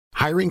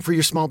Hiring for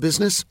your small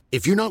business?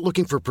 If you're not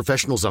looking for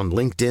professionals on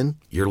LinkedIn,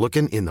 you're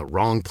looking in the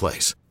wrong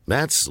place.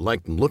 That's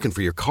like looking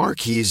for your car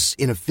keys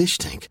in a fish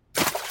tank.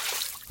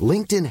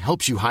 LinkedIn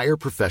helps you hire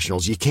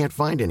professionals you can't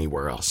find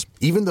anywhere else,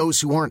 even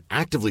those who aren't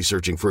actively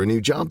searching for a new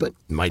job but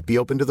might be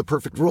open to the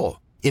perfect role.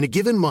 In a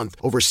given month,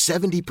 over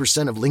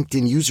 70% of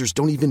LinkedIn users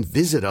don't even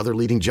visit other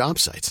leading job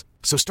sites.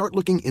 So start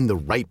looking in the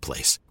right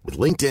place. With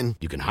LinkedIn,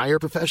 you can hire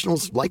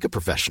professionals like a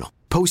professional.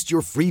 Post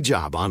your free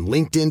job on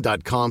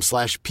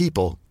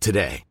linkedin.com/people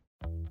today.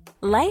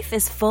 Life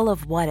is full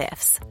of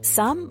what-ifs.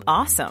 Some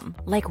awesome,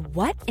 like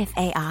what if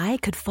AI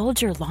could fold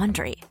your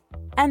laundry?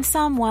 And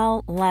some,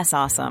 well, less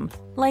awesome,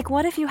 like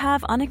what if you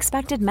have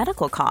unexpected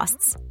medical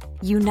costs?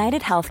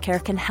 United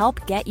Healthcare can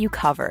help get you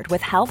covered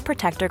with Health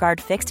Protector Guard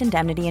fixed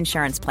indemnity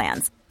insurance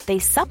plans. They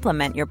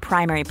supplement your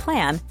primary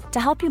plan to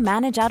help you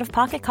manage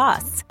out-of-pocket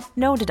costs.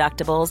 No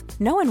deductibles,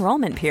 no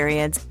enrollment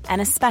periods,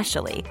 and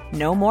especially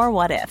no more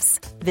what-ifs.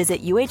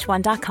 Visit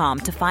uh1.com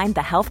to find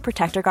the Health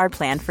Protector Guard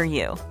plan for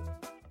you.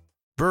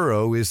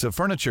 Burrow is a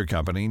furniture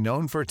company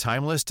known for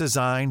timeless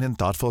design and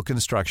thoughtful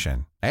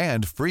construction,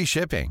 and free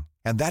shipping,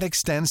 and that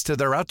extends to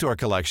their outdoor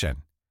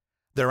collection.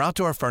 Their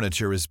outdoor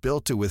furniture is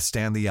built to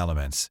withstand the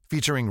elements,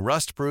 featuring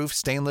rust-proof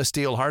stainless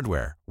steel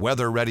hardware,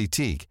 weather-ready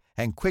teak,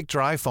 and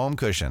quick-dry foam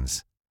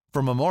cushions.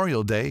 For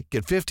Memorial Day,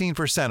 get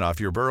 15% off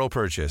your Burrow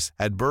purchase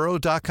at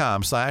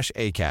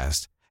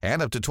burrow.com/ACAST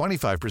and up to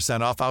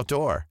 25% off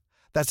outdoor.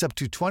 That's up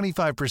to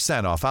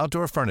 25% off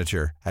outdoor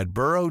furniture at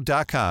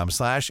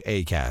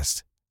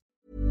burrow.com/ACAST.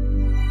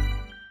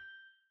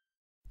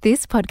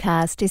 This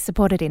podcast is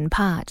supported in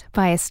part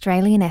by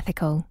Australian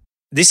Ethical.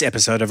 This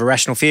episode of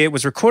Irrational Fear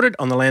was recorded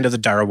on the land of the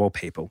Dharawal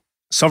people.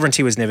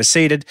 Sovereignty was never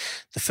ceded.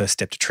 The first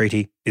step to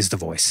treaty is the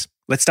voice.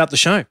 Let's start the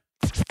show.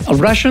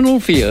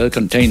 Irrational Fear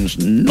contains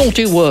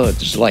naughty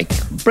words like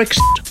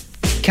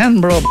Brexit,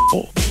 Canberra,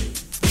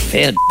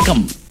 fair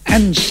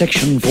and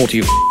Section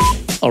 40.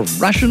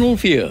 Irrational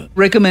Fear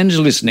recommends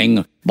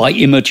listening by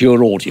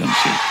immature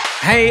audiences.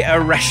 Hey,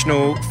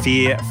 Irrational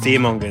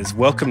Fearmongers.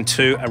 Welcome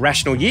to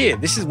Irrational Year.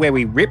 This is where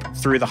we rip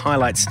through the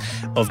highlights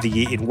of the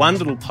year in one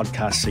little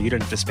podcast so you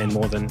don't have to spend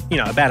more than,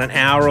 about an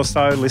hour or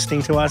so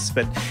listening to us.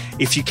 But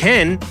if you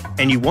can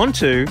and you want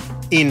to,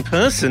 in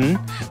person,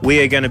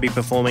 we are going to be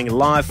performing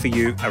live for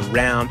you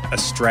around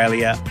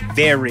Australia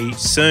very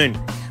soon.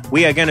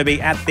 We are going to be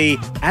at the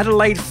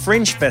Adelaide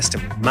Fringe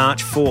Festival,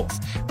 March 4th,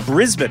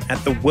 Brisbane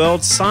at the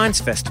World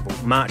Science Festival,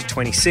 March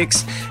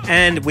 26th,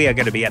 and we are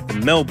going to be at the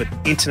Melbourne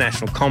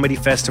International Comedy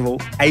Festival,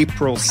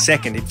 April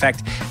 2nd. In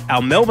fact,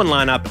 our Melbourne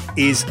lineup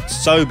is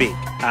so big.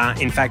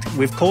 In fact,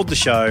 we've called the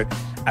show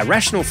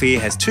Irrational Fear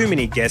Has Too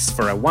Many Guests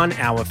for a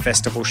 1-hour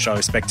festival show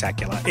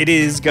spectacular. It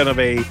is going to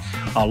be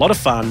a lot of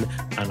fun,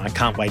 and I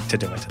can't wait to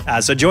do it.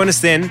 So join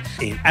us then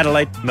in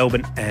Adelaide,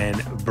 Melbourne,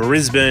 and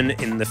Brisbane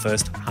in the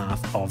first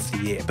half of the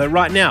year. But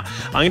right now,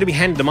 I'm going to be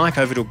handing the mic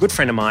over to a good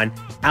friend of mine,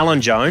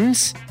 Alan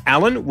Jones.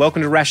 Alan,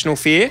 welcome to Irrational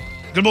Fear.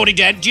 Good morning,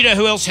 Dad. Do you know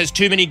who else has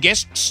too many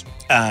guests?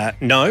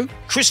 No.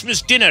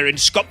 Christmas dinner in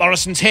Scott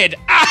Morrison's head.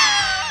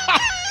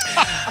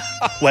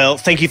 Well,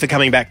 thank you for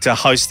coming back to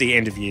host the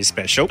end of year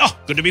special. Oh,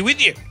 good to be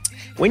with you.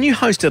 When you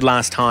hosted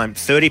last time,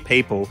 30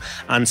 people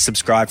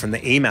unsubscribed from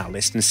the email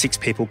list and 6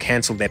 people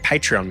cancelled their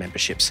Patreon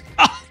memberships.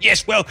 Oh,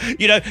 yes, well,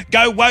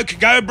 go woke,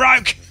 go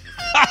broke.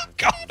 Oh,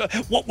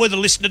 God, what were the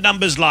listener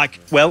numbers like?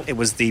 Well, it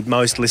was the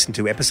most listened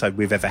to episode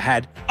we've ever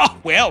had. Oh,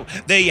 well,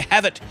 there you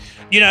have it.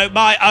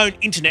 My own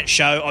internet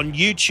show on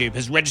YouTube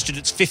has registered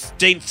its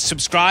 15th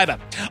subscriber.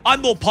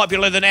 I'm more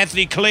popular than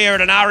Anthony Clear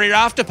at an ARIA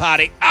after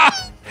party. Oh,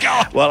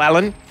 God. Well,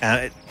 Alan,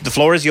 the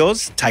floor is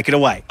yours. Take it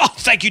away. Oh,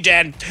 thank you,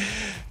 Dan.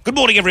 Good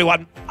morning,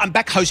 everyone. I'm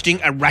back hosting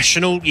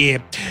Irrational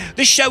Year.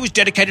 This show is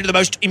dedicated to the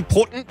most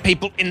important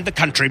people in the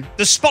country,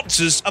 the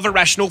sponsors of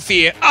Irrational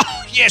Fear.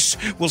 Oh, yes,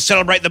 we'll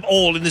celebrate them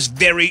all in this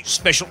very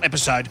special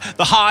episode.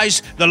 The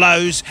highs, the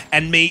lows,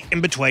 and me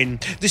in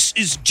between. This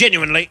is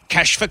genuinely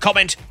cash for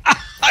comment.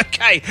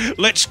 Okay,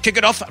 let's kick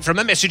it off from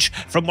a message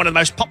from one of the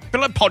most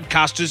popular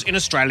podcasters in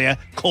Australia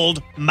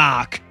called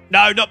Mark.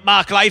 No, not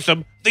Mark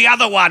Latham, the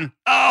other one.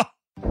 Oh.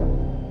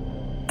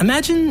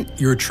 Imagine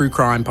you're a true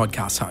crime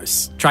podcast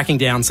host, tracking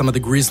down some of the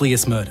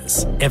grisliest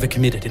murders ever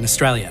committed in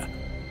Australia,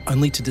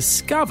 only to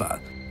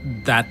discover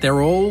that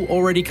they're all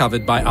already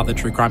covered by other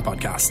true crime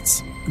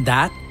podcasts.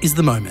 That is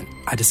the moment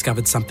I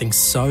discovered something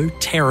so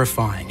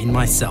terrifying in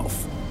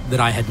myself that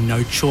I had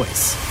no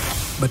choice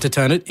but to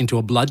turn it into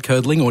a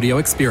blood-curdling audio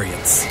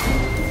experience.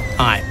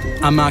 Hi,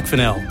 I'm Mark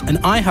Fennell, and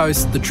I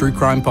host the True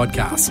Crime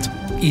Podcast.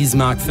 Is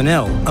Mark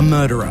Fennell a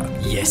murderer?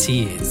 Yes,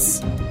 he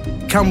is.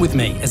 Come with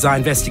me as I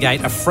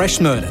investigate a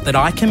fresh murder that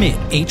I commit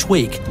each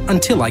week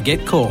until I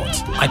get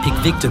caught. I pick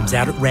victims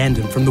out at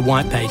random from the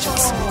white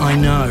pages. I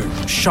know,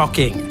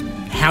 shocking.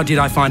 How did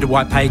I find a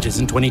white pages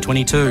in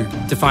 2022?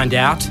 To find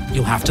out,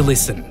 you'll have to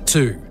listen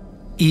to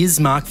Is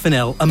Mark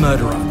Fennell a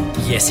Murderer?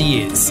 Yes,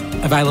 he is.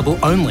 Available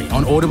only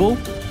on Audible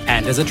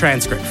and as a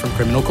transcript from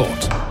Criminal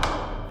Court.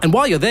 And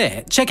while you're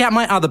there, check out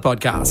my other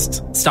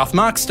podcast, Stuff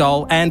Mark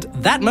Stole and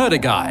That Murder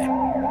Guy.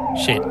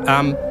 Shit,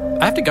 I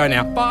have to go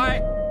now.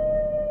 Bye.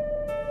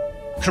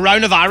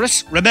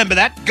 Coronavirus, remember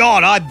that?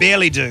 God, I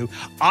barely do.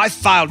 I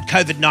filed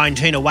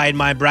COVID-19 away in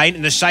my brain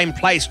in the same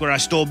place where I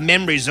store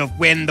memories of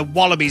when the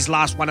Wallabies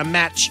last won a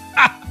match.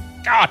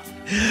 God.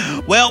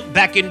 Well,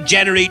 back in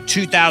January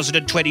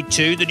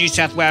 2022, the New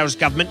South Wales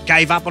government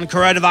gave up on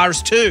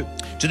coronavirus too.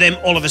 To them,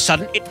 all of a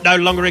sudden, it no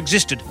longer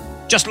existed.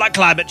 Just like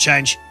climate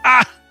change.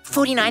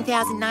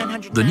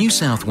 49,900. The New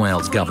South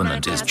Wales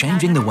government is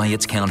changing the way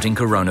it's counting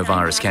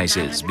coronavirus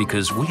cases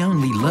because we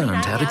only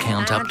learned how to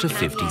count up to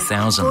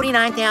 50,000.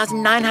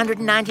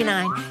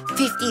 49,999.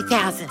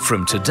 50,000.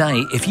 From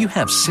today, if you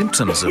have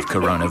symptoms of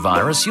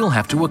coronavirus, you'll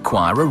have to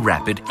acquire a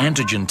rapid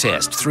antigen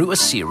test through a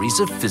series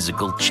of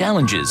physical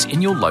challenges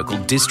in your local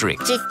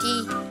district. 50.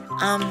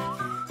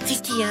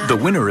 The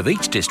winner of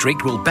each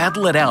district will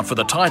battle it out for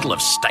the title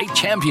of state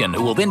champion,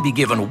 who will then be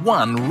given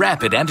one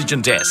rapid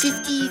antigen test.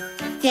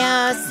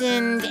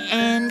 50,000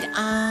 and,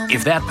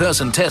 If that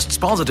person tests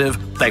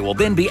positive, they will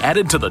then be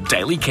added to the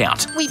daily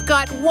count. We've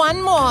got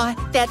one more.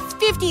 That's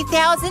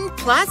 50,000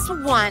 plus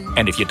one.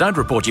 And if you don't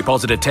report your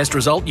positive test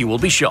result, you will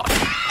be shot.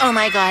 Oh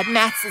my God,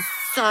 maths is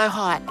so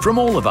hot. From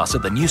all of us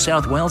at the New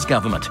South Wales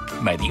Government,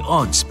 may the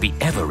odds be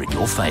ever in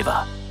your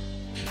favour.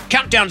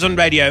 Countdowns on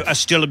radio are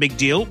still a big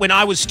deal. When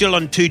I was still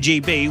on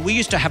 2GB, we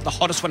used to have the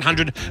hottest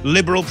 100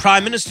 Liberal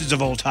Prime Ministers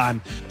of all time.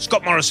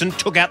 Scott Morrison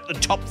took out the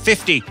top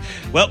 50.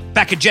 Well,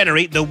 back in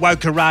January, the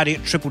wokerati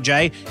at Triple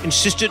J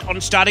insisted on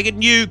starting a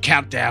new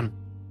countdown.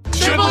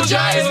 Triple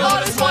J's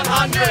Hottest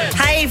 100!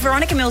 Hey,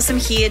 Veronica Milsom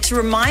here to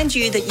remind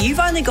you that you've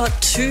only got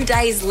 2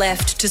 days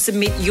left to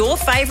submit your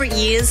favourite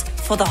years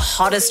for the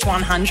Hottest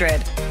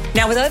 100.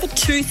 Now, with over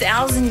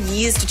 2,000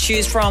 years to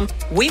choose from,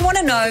 we want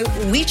to know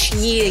which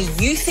year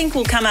you think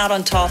will come out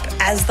on top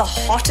as the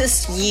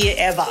hottest year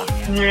ever.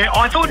 Yeah,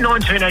 I thought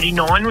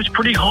 1989 was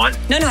pretty hot.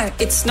 No,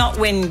 it's not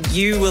when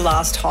you were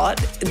last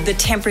hot. The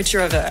temperature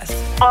of Earth.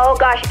 Oh,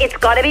 gosh, it's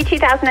got to be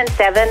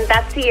 2007.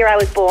 That's the year I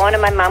was born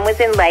and my mum was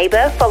in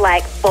labour for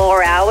like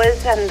 4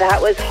 hours and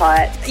that was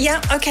hot. Yeah,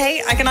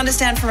 okay, I can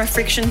understand from a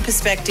friction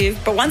perspective.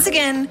 But once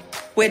again,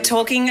 we're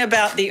talking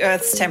about the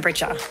Earth's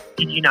temperature.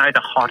 Did you know the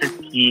hottest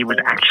year was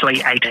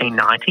actually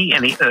 1890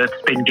 and the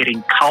Earth's been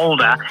getting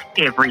colder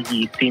every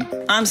year since?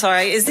 I'm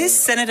sorry, is this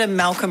Senator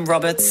Malcolm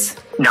Roberts?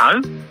 No,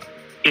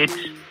 it's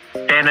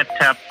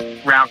Senator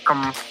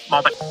Malcolm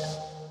Roberts.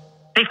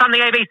 He's from the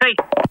ABC.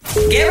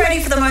 Get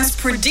ready for the most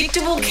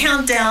predictable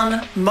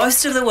countdown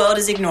most of the world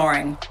is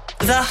ignoring.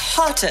 The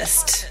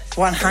hottest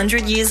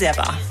 100 years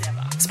ever.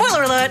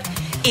 Spoiler alert,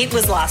 it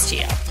was last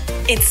year.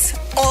 It's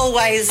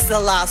always the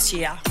last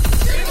year.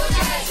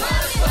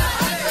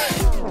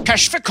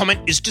 Cash for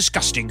comment is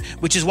disgusting,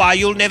 which is why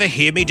you'll never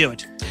hear me do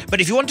it. But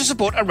if you want to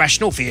support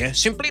Irrational Fear,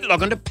 simply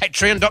log on to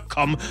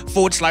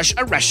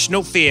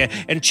patreon.com/Irrational Fear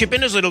and chip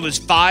in as little as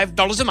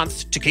 $5 a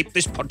month to keep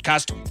this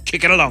podcast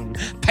kicking along.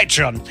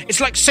 Patreon, it's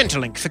like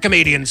Centrelink for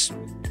comedians.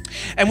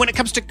 And when it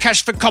comes to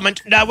cash for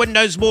comment, no one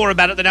knows more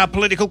about it than our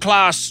political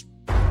class.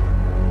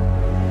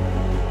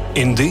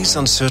 In these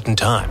uncertain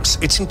times,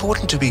 it's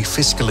important to be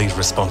fiscally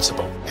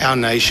responsible. Our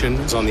nation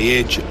is on the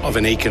edge of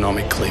an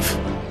economic cliff.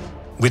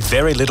 With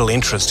very little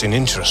interest in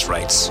interest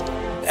rates.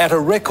 At a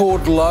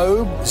record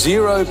low,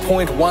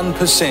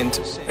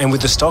 0.1%. And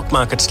with the stock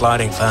market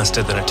sliding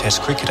faster than a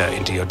test cricketer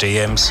into your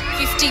DMs.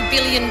 $50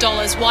 billion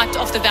wiped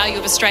off the value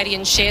of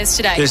Australian shares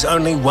today. There's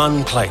only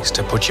one place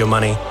to put your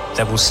money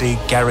that will see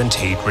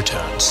guaranteed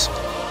returns.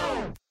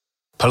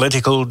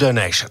 Political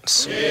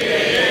donations.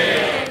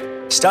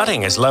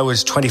 Starting as low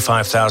as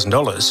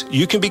 $25,000,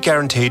 you can be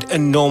guaranteed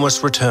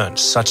enormous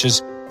returns, such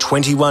as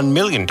 $21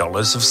 million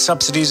of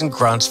subsidies and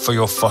grants for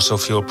your fossil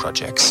fuel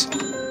projects.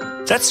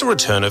 That's a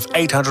return of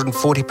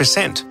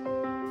 840%.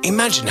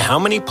 Imagine how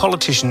many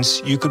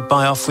politicians you could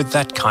buy off with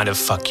that kind of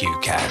fuck you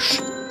cash.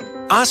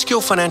 Ask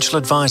your financial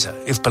advisor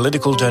if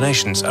political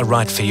donations are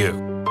right for you.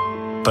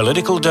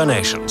 Political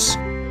donations.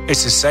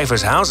 It's as safe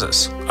as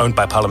houses, owned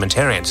by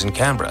parliamentarians in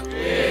Canberra.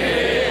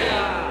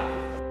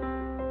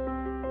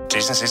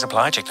 T's and C's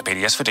apply. Check the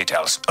PDS for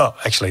details. Oh,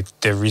 actually,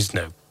 there is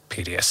no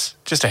PDS.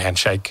 Just a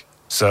handshake.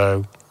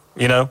 So,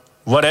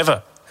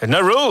 whatever.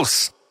 No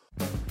rules.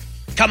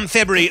 Come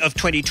February of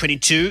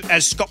 2022,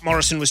 as Scott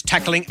Morrison was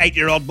tackling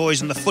 8-year-old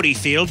boys on the footy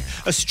field,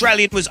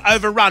 Australia was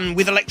overrun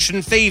with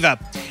election fever.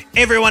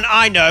 Everyone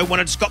I know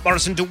wanted Scott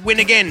Morrison to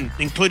win again,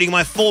 including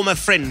my former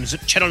friends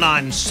at Channel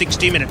 9's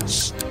 60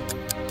 Minutes.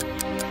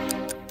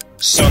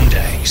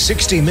 Sunday,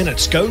 60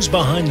 Minutes goes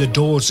behind the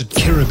doors at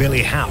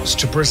Kirribilli House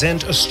to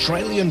present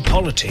Australian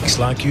politics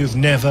like you've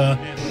never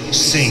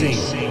seen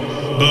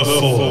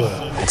before.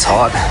 It's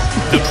hot.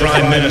 The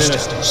Prime Minister,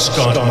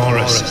 Scott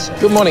Morrison.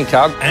 Good morning,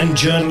 Carl. And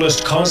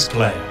journalist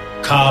cosplayer,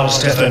 Carl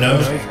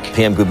Stefanovic.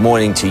 PM, good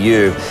morning to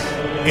you.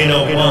 In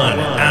a 1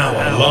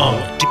 hour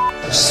long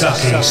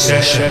sucking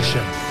session.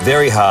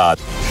 Very hard.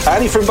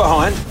 Only from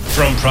behind.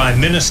 From Prime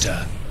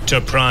Minister to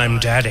Prime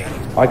Daddy.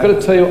 I got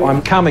to tell you,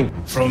 I'm coming.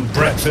 From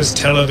breakfast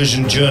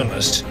television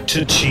journalist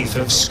to Chief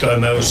of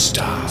ScoMo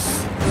staff.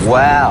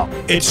 Wow.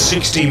 It's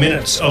 60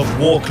 Minutes of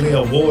Walkley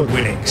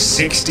Award-winning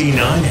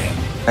 69ing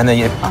And then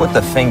you put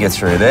the finger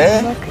through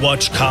there.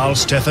 Watch Carl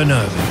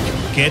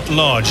Stefanovic get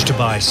lodged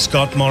by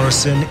Scott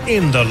Morrison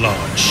in The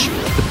Lodge.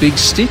 The Big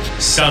Stick?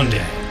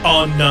 Sunday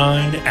on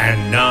 9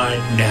 and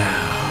 9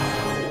 now.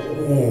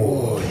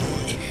 Oh,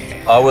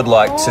 yeah. I would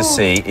like to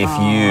see if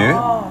you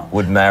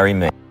would marry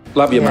me.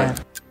 Love you, mate.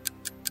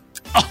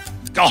 Oh,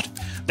 God.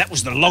 That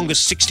was the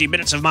longest 60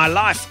 minutes of my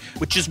life,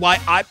 which is why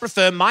I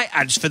prefer my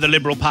ads for the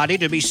Liberal Party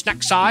to be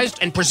snack-sized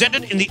and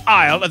presented in the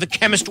aisle of the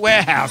Chemist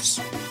Warehouse.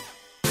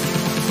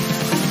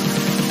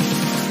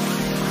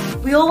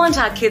 We all want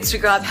our kids to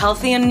grow up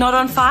healthy and not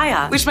on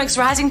fire, which makes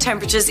rising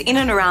temperatures in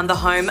and around the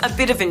home a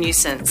bit of a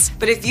nuisance.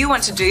 But if you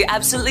want to do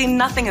absolutely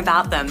nothing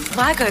about them,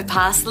 why go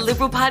past the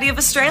Liberal Party of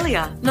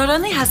Australia? Not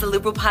only has the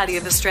Liberal Party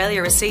of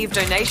Australia received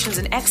donations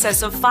in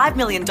excess of $5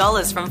 million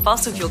from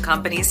fossil fuel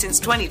companies since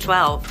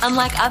 2012,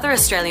 unlike other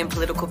Australian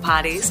political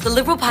parties, the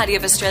Liberal Party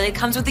of Australia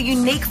comes with a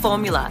unique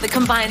formula that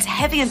combines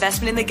heavy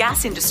investment in the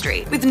gas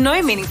industry with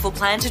no meaningful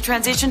plan to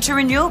transition to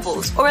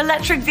renewables or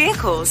electric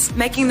vehicles,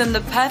 making them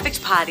the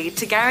perfect party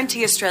to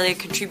guarantee Australia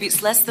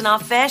contributes less than our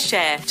fair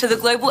share to the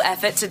global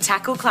effort to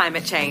tackle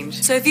climate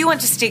change. So if you want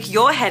to stick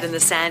your head in the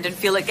sand and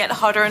feel it get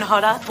hotter and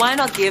hotter, why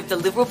not give the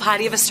Liberal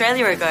Party of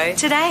Australia a go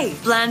today?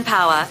 Bland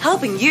Power,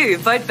 helping you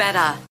vote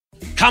better.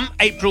 Come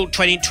April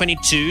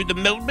 2022, the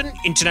Melbourne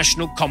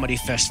International Comedy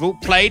Festival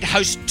played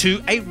host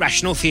to A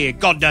Rational Fear,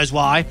 God knows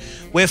why,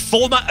 where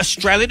former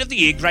Australian of the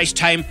Year Grace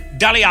Tame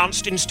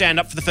dallianced in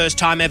stand-up for the first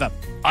time ever.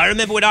 I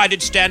remember when I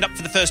did stand-up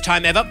for the first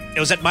time ever. It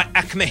was at my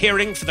ACMA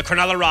hearing for the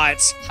Cronulla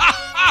riots.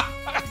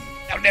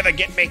 They'll never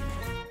get me.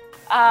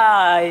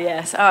 Ah,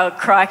 yes. Oh,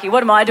 crikey.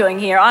 What am I doing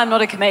here? I'm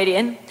not a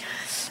comedian.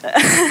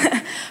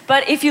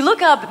 But if you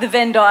look up the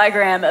Venn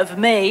diagram of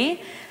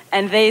me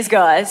and these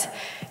guys,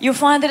 you'll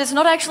find that it's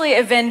not actually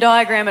a Venn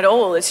diagram at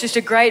all. It's just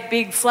a great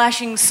big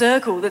flashing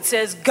circle that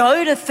says,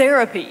 go to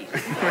therapy.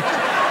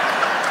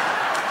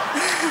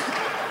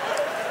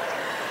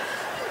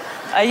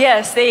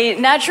 Yes, the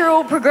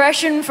natural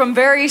progression from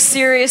very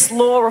serious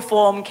law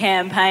reform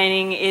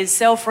campaigning is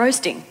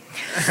self-roasting.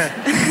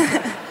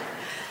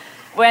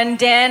 When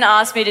Dan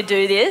asked me to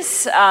do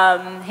this,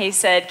 he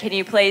said, can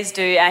you please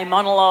do a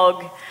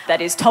monologue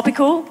that is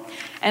topical?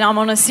 And I'm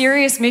on a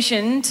serious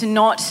mission to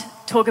not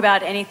talk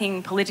about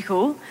anything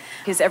political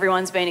because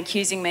everyone's been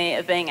accusing me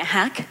of being a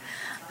hack.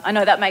 I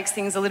know that makes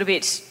things a little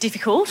bit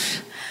difficult.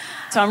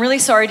 So I'm really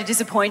sorry to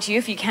disappoint you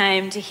if you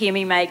came to hear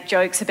me make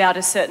jokes about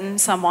a certain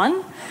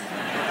someone.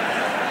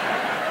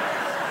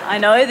 I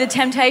know the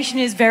temptation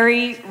is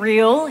very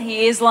real.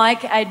 He is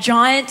like a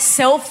giant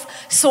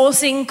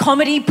self-sourcing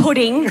comedy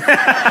pudding.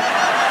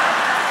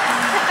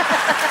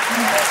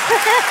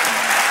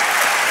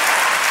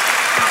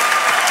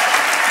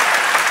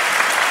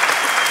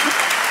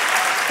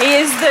 He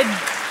is the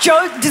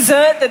joke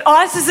dessert that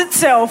ices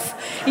itself.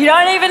 You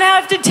don't even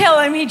have to tell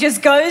him. He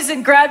just goes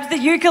and grabs the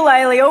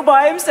ukulele all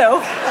by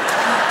himself.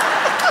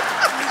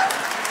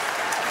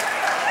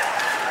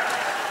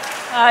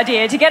 Oh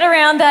dear, to get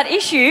around that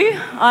issue,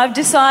 I've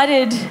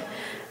decided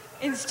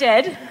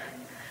instead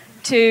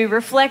to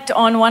reflect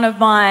on one of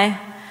my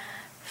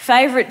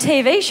favourite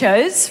TV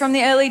shows from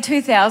the early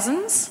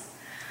 2000s,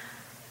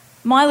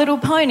 My Little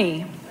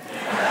Pony.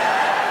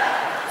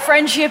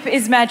 Friendship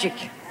is magic.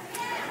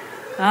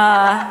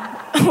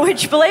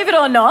 Which, believe it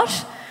or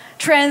not,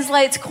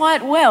 translates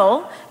quite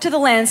well to the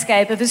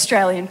landscape of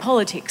Australian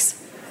politics.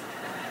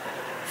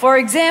 For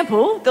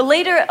example, the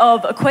leader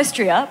of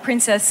Equestria,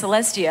 Princess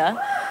Celestia,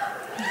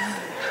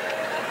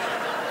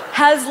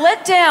 has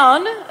let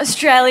down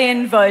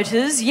Australian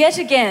voters yet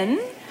again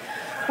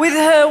with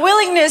her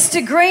willingness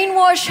to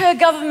greenwash her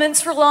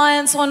government's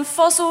reliance on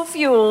fossil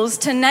fuels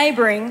to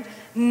neighbouring...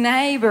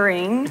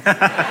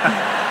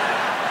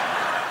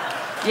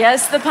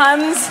 Yes, the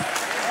puns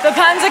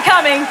are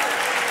coming.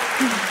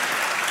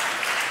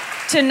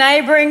 To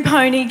neighbouring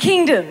pony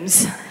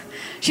kingdoms.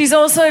 She's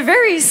also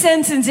very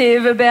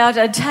sensitive about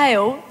a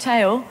tale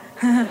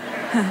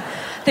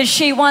that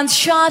she once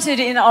charted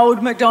in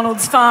Old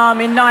MacDonald's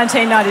farm in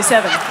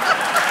 1997.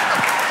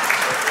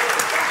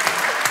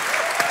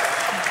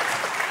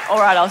 All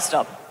right, I'll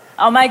stop.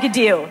 I'll make a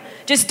deal.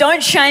 Just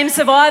don't shame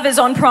survivors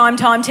on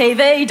primetime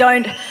TV.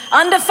 Don't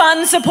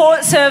underfund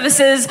support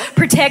services,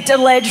 protect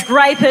alleged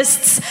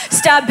rapists,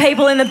 stab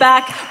people in the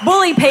back,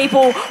 bully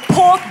people,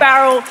 pork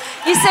barrel.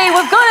 You see,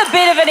 we've got a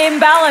bit of an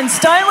imbalance,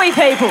 don't we,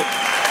 people?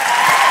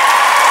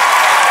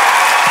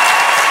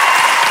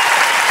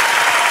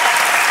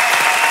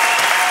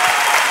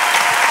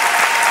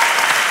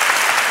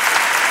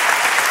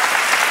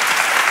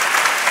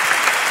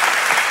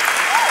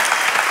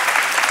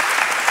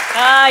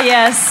 Ah,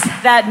 yes,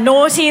 that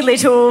naughty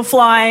little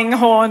flying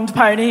horned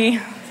pony.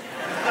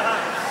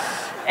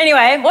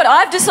 Anyway, what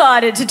I've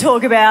decided to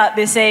talk about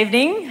this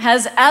evening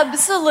has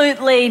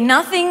absolutely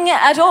nothing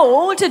at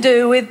all to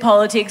do with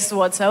politics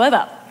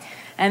whatsoever.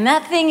 And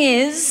that thing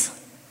is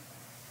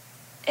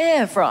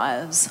air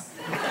fryers.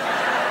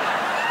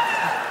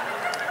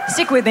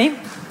 Stick with me.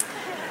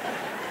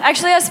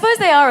 Actually, I suppose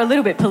they are a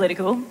little bit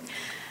political.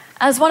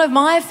 As one of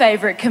my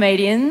favourite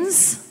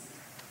comedians,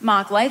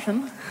 Mark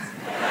Latham,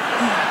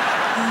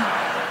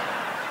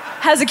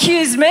 has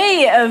accused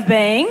me of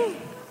being,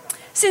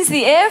 since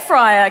the air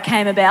fryer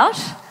came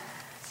about,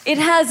 it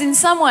has in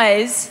some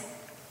ways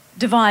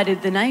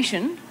divided the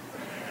nation.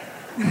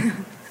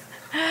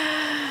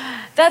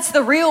 That's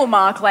the real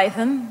Mark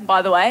Latham,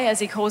 by the way, as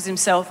he calls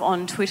himself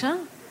on Twitter.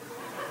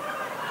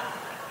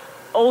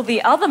 All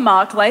the other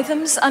Mark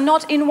Lathams are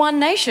not in one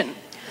nation.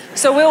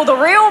 So will the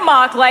real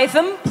Mark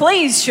Latham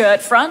please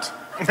shirt front?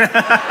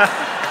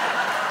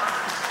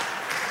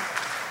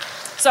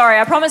 Sorry,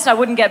 I promised I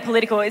wouldn't get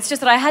political. It's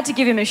just that I had to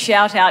give him a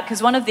shout out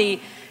because one of the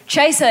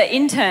Chaser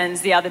interns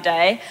the other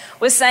day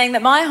was saying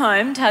that my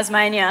home,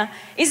 Tasmania,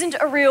 isn't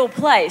a real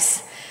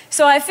place.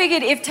 So I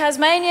figured if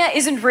Tasmania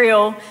isn't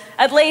real,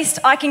 at least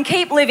I can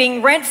keep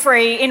living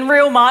rent-free in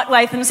real Mark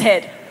Latham's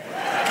head.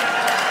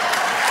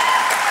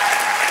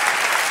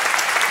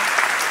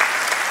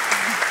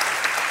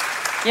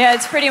 Yeah,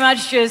 it's pretty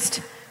much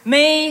just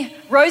me,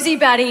 Rosie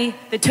Batty,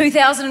 the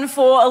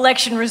 2004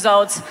 election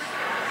results,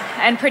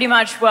 and pretty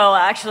much, well,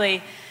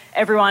 actually,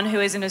 everyone who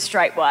isn't a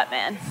straight white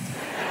man.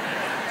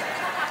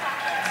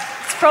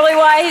 It's probably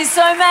why he's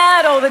so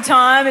mad all the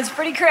time. It's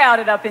pretty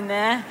crowded up in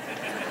there.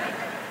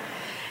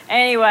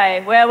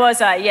 Anyway, where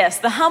was I? Yes,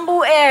 the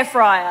humble air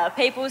fryer.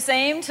 People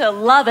seem to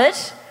love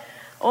it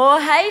or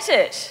hate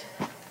it.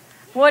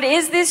 What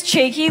is this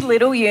cheeky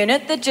little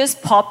unit that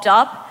just popped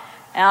up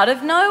out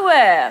of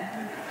nowhere?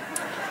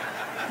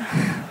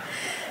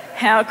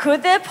 How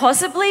could there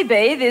possibly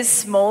be this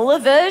smaller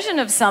version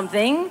of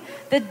something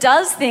that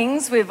does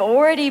things we've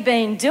already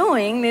been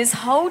doing this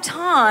whole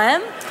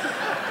time,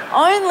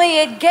 only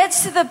it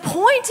gets to the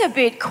point a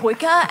bit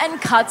quicker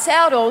and cuts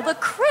out all the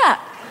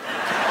crap?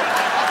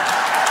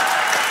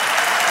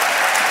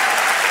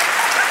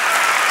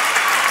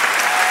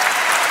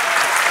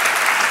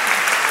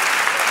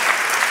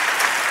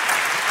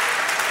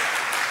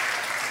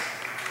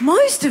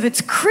 Most of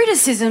its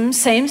criticism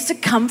seems to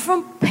come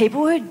from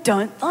people who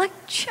don't like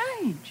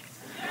change.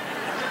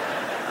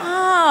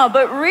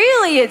 But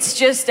really it's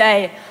just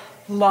a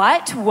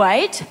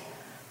lightweight,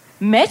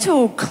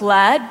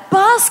 metal-clad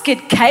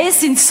basket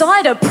case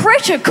inside a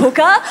pressure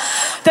cooker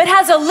that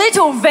has a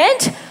little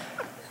vent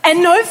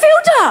and no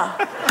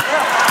filter.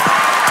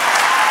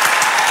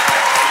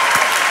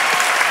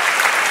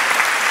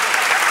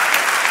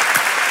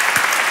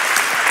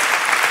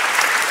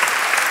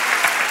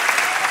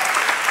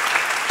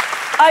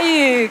 Are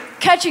you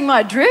catching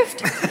my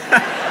drift?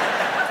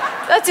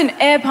 That's an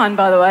air pun,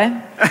 by the way.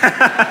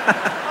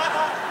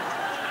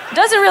 It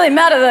doesn't really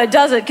matter though,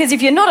 does it? Because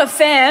if you're not a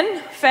fan,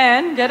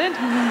 get it?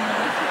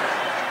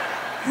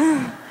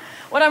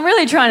 What I'm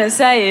really trying to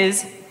say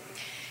is,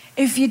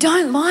 if you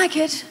don't like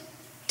it,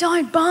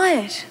 don't buy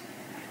it.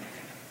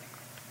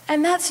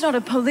 And that's not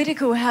a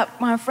political hack,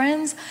 my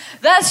friends.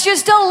 That's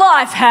just a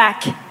life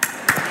hack. Woo!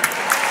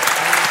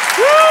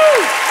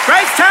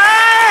 Great time!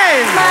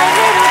 My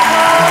little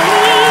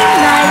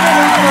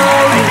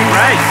Polly,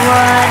 Grace.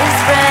 what is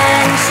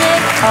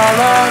friendship all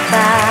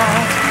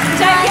about?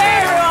 Take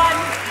care, everyone.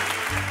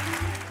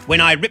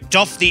 When I ripped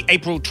off the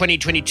April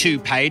 2022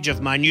 page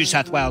of my New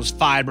South Wales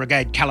Fire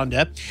Brigade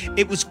calendar,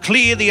 it was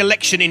clear the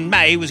election in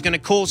May was going to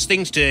cause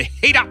things to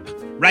heat up.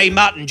 Ray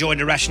Martin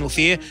joined Irrational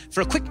Fear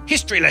for a quick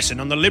history lesson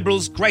on the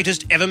Liberals'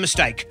 greatest ever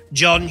mistake,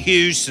 John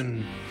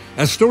Hewson.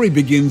 Our story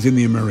begins in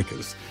the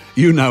Americas.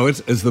 You know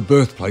it as the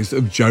birthplace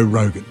of Joe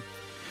Rogan.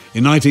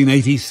 In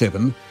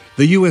 1987,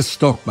 the US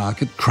stock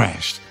market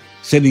crashed,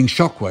 sending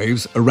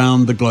shockwaves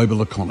around the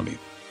global economy.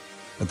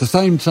 At the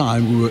same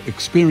time, we were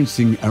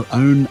experiencing our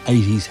own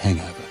 80s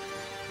hangover.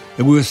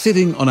 And we were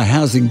sitting on a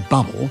housing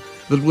bubble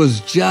that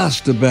was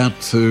just about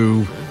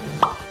to...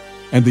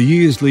 And the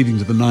years leading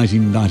to the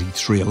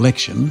 1993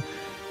 election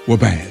were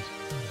bad.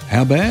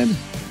 How bad?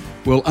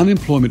 Well,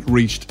 unemployment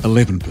reached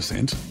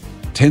 11%.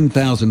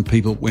 10,000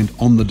 people went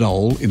on the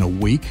dole in a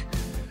week,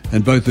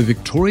 and both the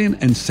Victorian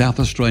and South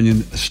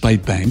Australian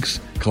state banks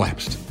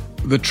collapsed.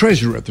 The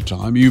Treasurer at the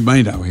time, you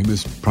may know him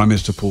as Prime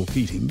Minister Paul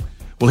Keating,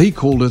 well, he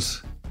called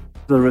it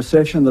the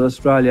recession that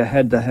Australia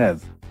had to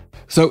have.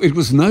 So it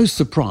was no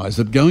surprise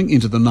that going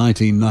into the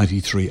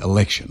 1993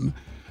 election,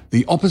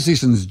 the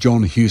opposition's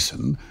John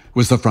Hewson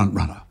was the front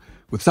runner,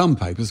 with some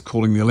papers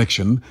calling the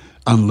election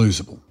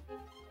unlosable.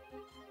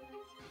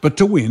 But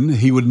to win,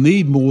 he would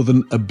need more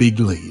than a big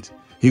lead.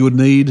 He would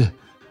need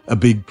a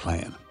big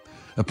plan.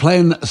 A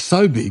plan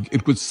so big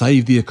it would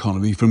save the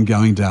economy from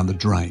going down the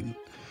drain.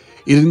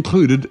 It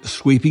included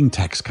sweeping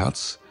tax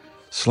cuts,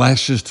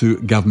 slashes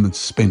to government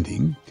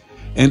spending,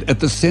 and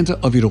at the centre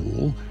of it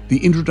all,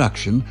 the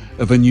introduction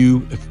of a new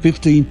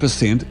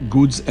 15%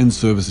 goods and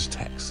services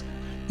tax.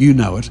 You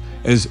know it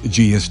as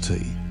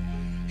GST.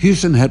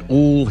 Hewson had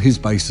all his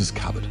bases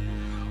covered.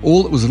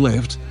 All that was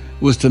left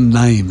was to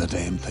name the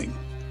damn thing.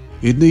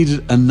 It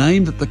needed a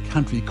name that the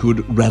country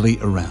could rally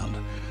around,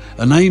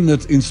 a name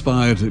that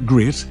inspired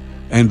grit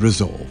and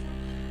resolve.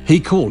 He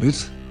called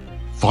it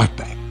Fight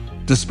Back.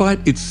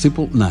 Despite its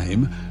simple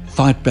name,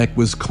 Fight Back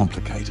was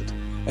complicated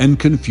and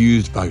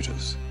confused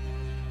voters.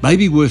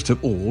 Maybe worst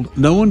of all,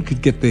 no one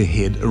could get their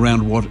head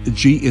around what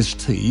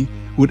GST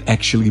would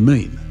actually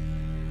mean.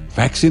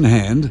 Facts in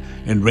hand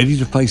and ready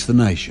to face the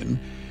nation,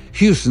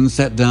 Hewson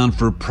sat down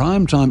for a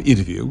primetime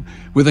interview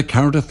with a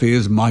current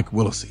affairs Mike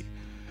Willesee,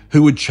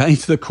 who would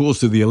change the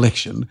course of the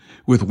election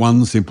with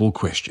one simple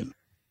question.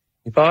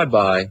 If I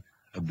buy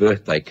a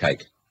birthday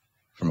cake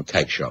from a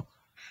cake shop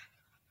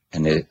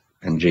and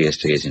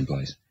GST is in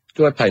place,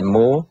 do I pay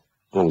more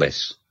or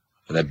less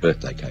for that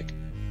birthday cake?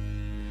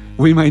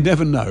 We may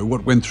never know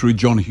what went through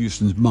John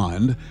Hewson's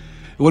mind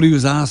when he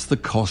was asked the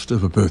cost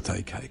of a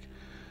birthday cake,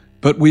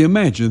 but we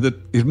imagine that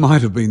it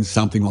might have been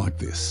something like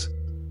this.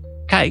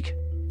 Cake?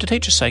 Did he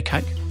just say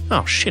cake?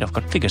 Oh shit, I've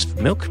got figures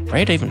for milk,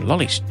 bread, even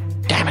lollies.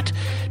 Damn it.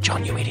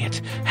 John, you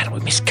idiot. How do we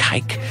miss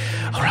cake?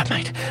 All right,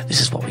 mate, this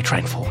is what we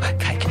train for.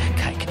 Cake.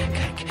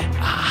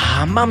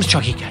 Mum's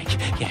chocky cake.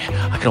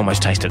 Yeah, I can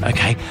almost taste it.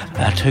 Okay,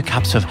 2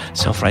 cups of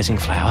self-raising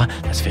flour.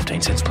 That's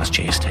 15 cents plus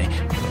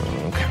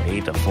GST.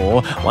 Curry, the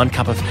 4. 1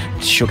 cup of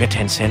sugar,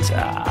 10 cents.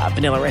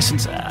 Vanilla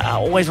essence.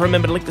 Always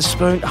remember to lick the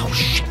spoon. Oh,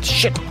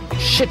 shit.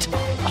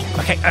 Oh,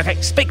 okay.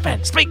 Speak,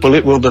 man, speak. Well,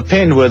 it will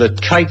depend whether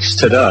cakes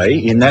today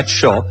in that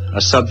shop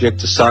are subject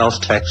to sales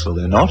tax or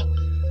they're not,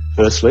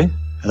 firstly.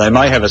 And they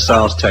may have a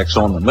sales tax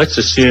on them. Let's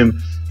assume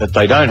that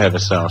they don't have a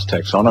sales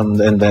tax on them,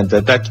 and then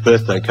that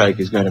birthday cake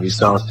is going to be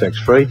sales tax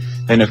free.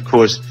 Then, of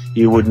course,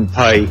 you wouldn't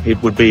pay,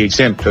 it would be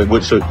exempt. There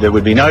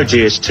would be no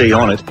GST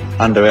on it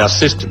under our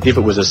system. If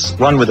it was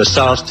one with a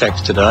sales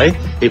tax today,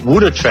 it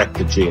would attract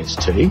the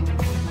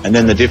GST, and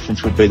then the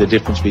difference would be the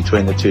difference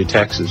between the two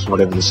taxes,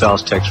 whatever the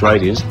sales tax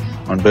rate is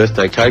on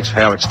birthday cakes,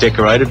 how it's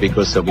decorated,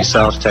 because there'll be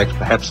sales tax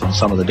perhaps on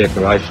some of the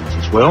decorations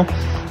as well.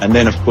 And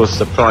then, of course,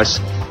 the price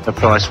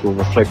will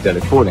reflect that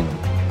accordingly.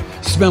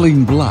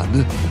 Smelling blood,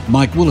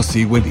 Mike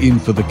Willesee went in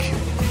for the kill.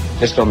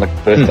 Just on the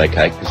birthday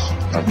cake,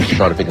 I'll just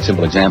try to pick a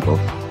simple example.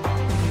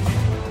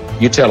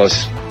 You tell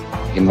us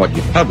in what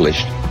you've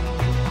published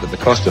that the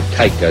cost of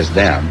cake goes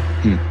down,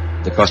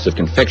 the cost of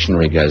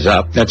confectionery goes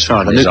up. That's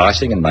right. And there's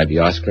icing and maybe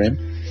ice cream,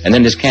 and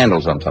then there's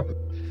candles on top of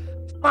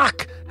it.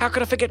 Fuck! How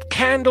could I forget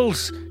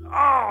candles?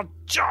 Oh,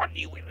 John,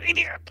 you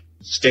idiot!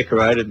 It's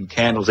decorated and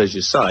candles, as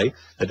you say,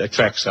 that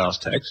attract sales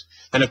tax.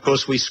 And, of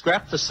course, we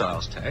scrapped the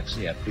sales tax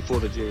before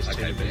the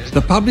GST.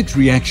 The public's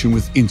reaction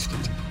was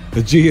instant.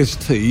 The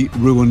GST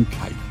ruined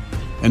cake,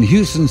 and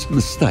Hewson's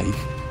mistake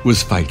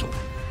was fatal.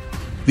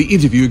 The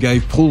interview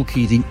gave Paul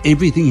Keating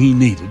everything he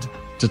needed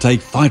to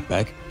take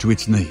Fightback to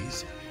its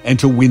knees and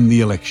to win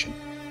the election.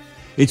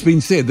 It's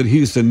been said that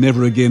Hewson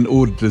never again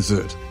ordered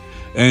dessert,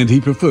 and he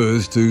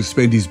prefers to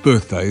spend his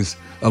birthdays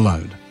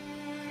alone.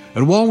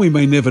 And while we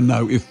may never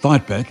know if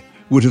Fightback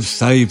would have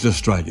saved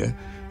Australia,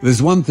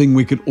 there's one thing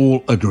we could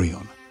all agree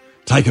on.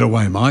 Take it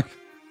away, Mike.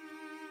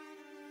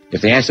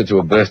 If the answer to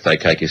a birthday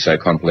cake is so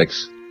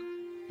complex,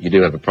 you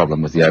do have a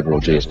problem with the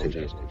overall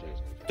GST.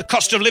 The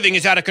cost of living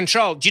is out of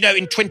control. Do you know,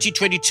 in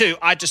 2022,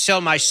 I had to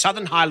sell my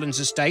Southern Highlands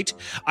estate,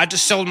 I had to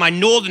sell my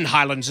Northern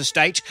Highlands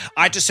estate,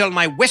 I had to sell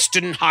my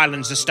Western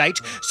Highlands estate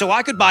so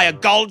I could buy a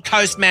Gold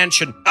Coast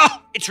mansion.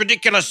 Oh, it's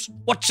ridiculous.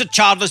 What's a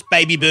childless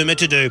baby boomer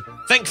to do?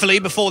 Thankfully,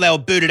 before they were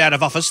booted out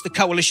of office, the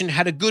Coalition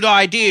had a good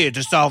idea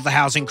to solve the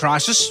housing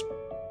crisis.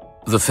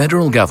 The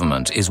federal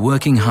government is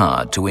working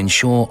hard to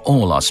ensure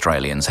all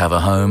Australians have a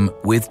home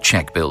with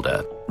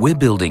CheckBuilder. We're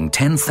building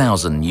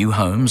 10,000 new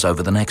homes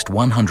over the next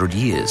 100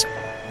 years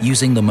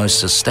using the most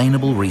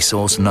sustainable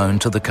resource known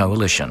to the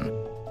Coalition,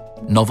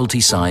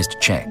 novelty-sized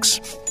cheques.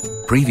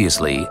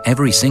 Previously,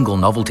 every single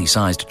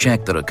novelty-sized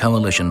cheque that a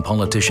Coalition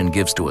politician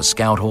gives to a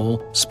scout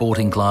hall,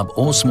 sporting club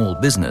or small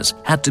business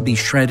had to be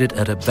shredded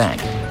at a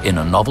bank in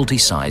a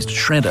novelty-sized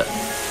shredder.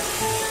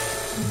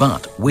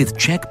 But with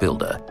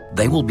CheckBuilder,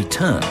 they will be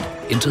turned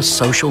into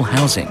social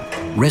housing.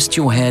 Rest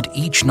your head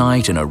each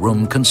night in a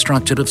room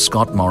constructed of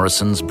Scott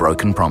Morrison's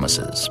broken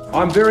promises.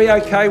 I'm very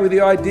okay with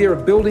the idea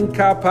of building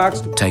car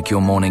parks. Take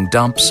your morning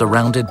dump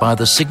surrounded by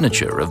the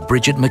signature of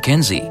Bridget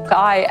McKenzie.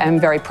 I am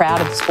very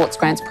proud of the Sports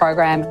Grants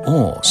program.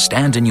 Or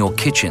stand in your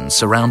kitchen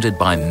surrounded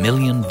by $1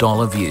 million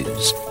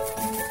views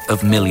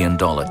of $1 million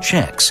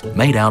cheques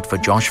made out for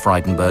Josh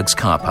Frydenberg's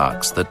car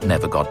parks that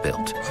never got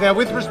built. Now,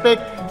 with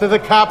respect to the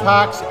car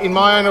parks in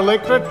my own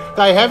electorate,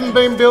 they haven't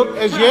been built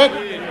as yet.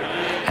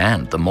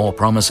 And the more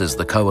promises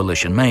the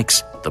Coalition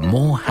makes, the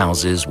more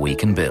houses we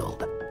can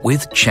build.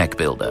 With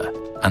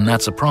CheckBuilder. And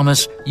that's a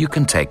promise you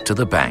can take to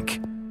the bank.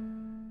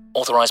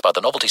 Authorised by the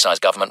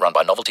Novelty-Sized Government run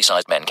by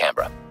Novelty-Sized Men,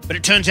 Canberra. But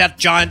it turns out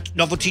giant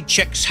novelty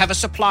cheques have a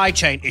supply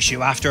chain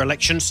issue after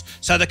elections,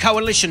 so the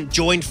Coalition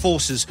joined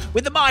forces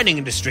with the mining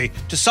industry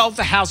to solve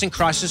the housing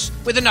crisis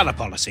with another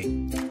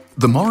policy.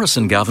 The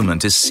Morrison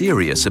government is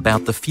serious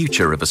about the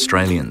future of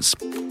Australians.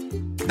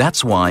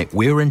 That's why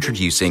we're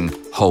introducing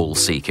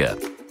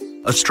HoleSeeker.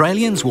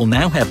 Australians will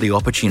now have the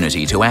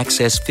opportunity to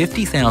access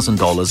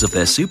 $50,000 of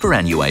their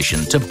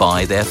superannuation to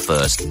buy their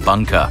first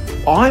bunker.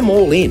 I'm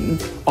all in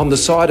on the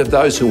side of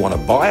those who want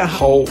to buy a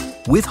hole.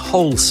 With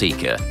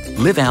HoleSeeker,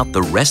 live out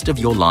the rest of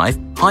your life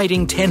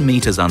hiding 10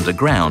 metres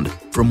underground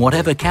from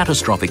whatever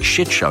catastrophic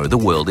shitshow the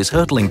world is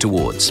hurtling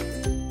towards.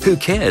 Who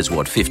cares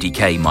what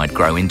 50k might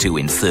grow into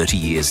in 30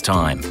 years'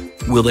 time?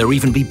 Will there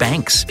even be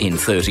banks in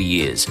 30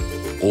 years?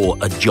 Or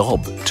a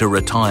job to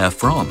retire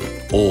from?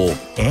 Or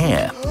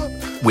air?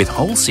 With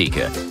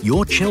WholeSeeker,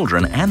 your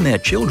children and their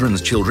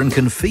children's children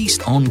can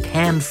feast on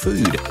canned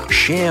food,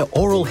 share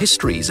oral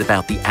histories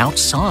about the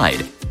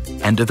outside,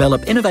 and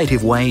develop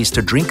innovative ways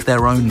to drink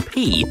their own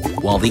pee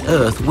while the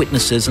Earth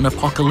witnesses an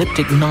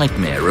apocalyptic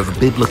nightmare of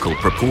biblical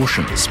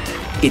proportions.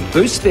 It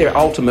boosts their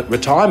ultimate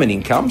retirement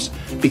incomes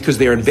because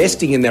they're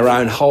investing in their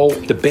own whole,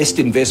 the best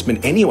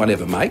investment anyone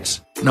ever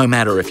makes. No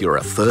matter if you're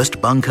a first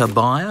bunker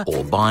buyer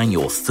or buying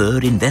your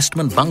third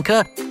investment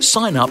bunker,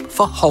 sign up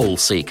for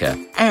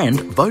WholeSeeker and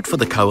vote for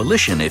the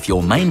coalition if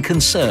your main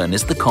concern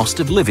is the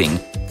cost of living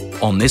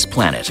on this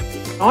planet.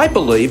 I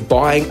believe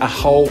buying a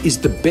whole is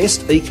the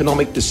best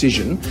economic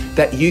decision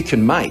that you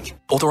can make.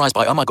 Authorised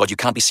by, oh my God, you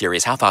can't be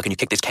serious. How far can you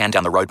kick this can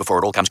down the road before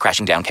it all comes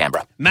crashing down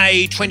Canberra?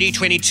 May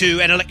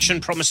 2022 and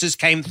election promises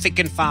came thick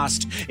and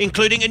fast,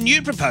 including a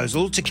new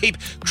proposal to keep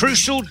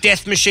crucial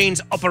death machines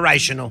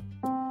operational.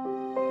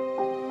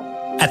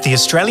 At the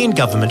Australian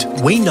Government,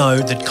 we know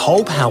that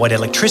coal-powered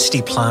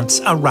electricity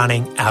plants are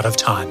running out of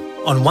time.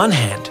 On one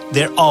hand,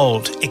 they're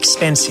old,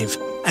 expensive,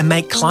 and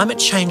make climate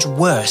change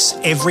worse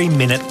every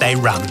minute they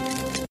run.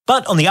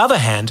 But on the other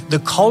hand, the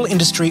coal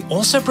industry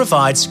also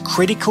provides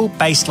critical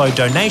baseload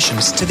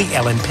donations to the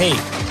LNP.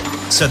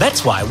 So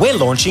that's why we're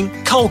launching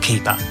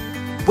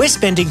CoalKeeper. We're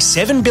spending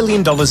 $7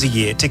 billion a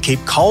year to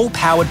keep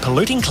coal-powered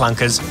polluting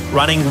clunkers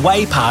running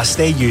way past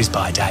their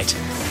use-by date.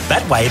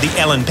 That way, the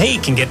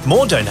LNP can get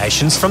more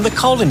donations from the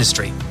coal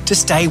industry to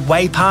stay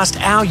way past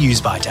our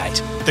use-by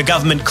date. The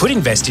government could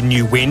invest in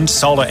new wind,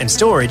 solar and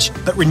storage,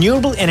 but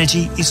renewable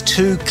energy is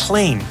too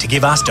clean to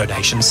give us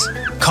donations.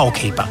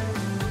 CoalKeeper,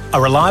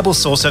 a reliable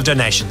source of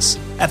donations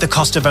at the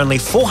cost of only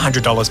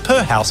 $400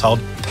 per household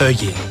per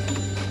year.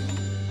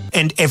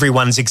 And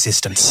everyone's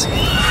existence.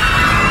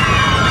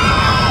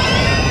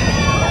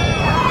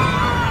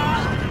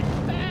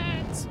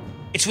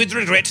 It's with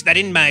regret that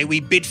in May we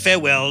bid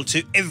farewell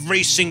to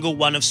every single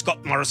one of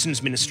Scott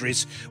Morrison's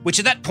ministries, which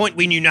at that point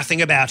we knew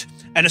nothing about,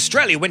 and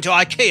Australia went to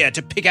IKEA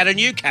to pick out a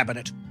new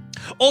cabinet.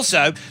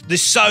 Also, the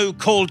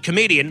so-called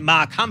comedian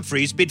Mark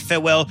Humphries bid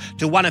farewell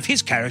to one of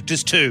his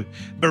characters too,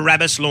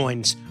 Barabbas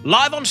Loins,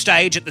 live on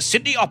stage at the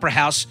Sydney Opera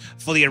House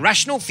for the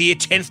Irrational Fear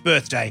 10th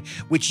birthday,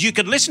 which you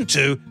can listen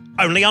to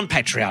only on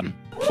Patreon.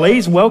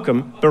 Please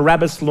welcome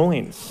Barabbas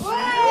Loins.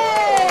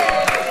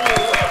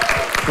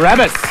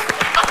 Barabbas.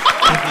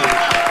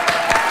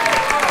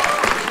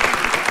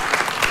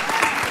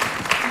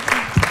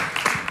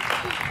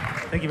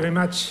 Thank you very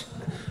much.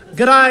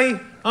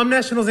 G'day, I'm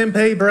Nationals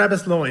MP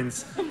Barabbas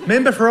Loins,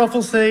 member for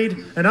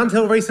Offalseed and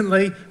until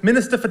recently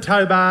Minister for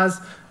Tow Bars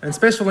and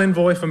Special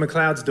Envoy for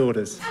McLeod's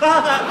Daughters.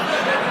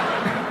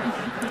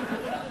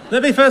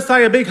 Let me first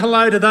say a big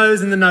hello to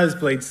those in the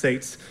nosebleed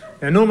seats.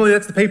 Now normally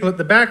that's the people at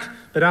the back,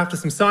 but after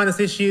some sinus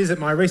issues at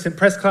my recent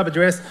press club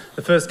address,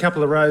 the first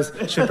couple of rows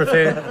should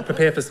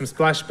prepare for some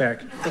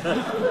splashback.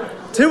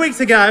 2 weeks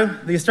ago,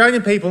 the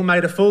Australian people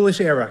made a foolish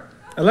error,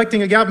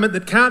 electing a government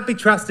that can't be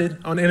trusted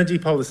on energy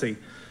policy.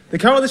 The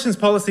Coalition's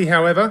policy,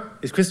 however,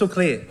 is crystal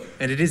clear,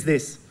 and it is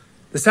this.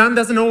 The sun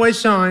doesn't always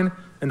shine,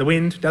 and the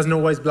wind doesn't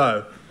always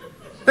blow.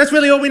 That's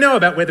really all we know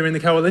about weather in the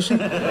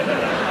Coalition.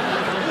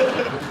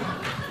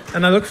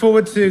 And I look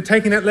forward to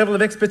taking that level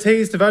of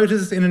expertise to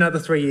voters in another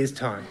 3 years'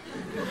 time.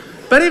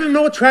 But even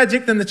more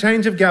tragic than the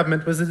change of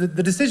government was the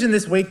decision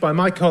this week by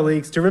my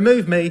colleagues to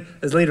remove me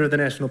as leader of the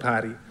National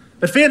Party.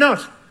 But fear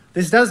not,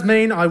 this does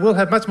mean I will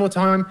have much more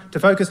time to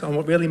focus on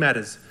what really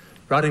matters,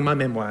 writing my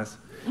memoirs.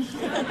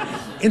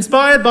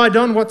 Inspired by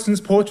Don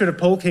Watson's portrait of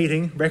Paul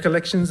Keating,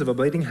 Recollections of a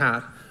Bleeding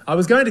Heart, I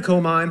was going to call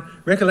mine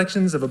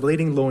Recollections of a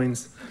Bleeding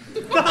Loins.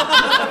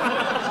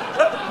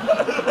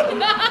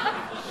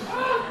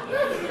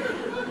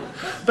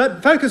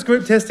 But focus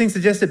group testing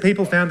suggested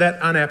people found that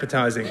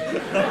unappetising.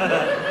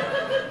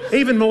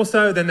 Even more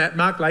so than that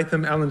Mark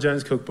Latham Alan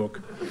Jones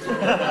cookbook.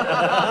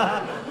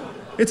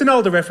 It's an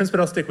older reference, but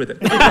I'll stick with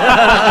it.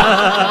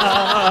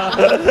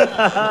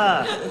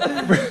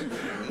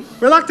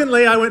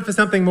 Reluctantly, I went for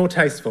something more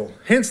tasteful,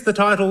 hence the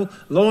title,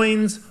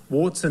 Loins,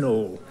 Warts and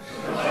All.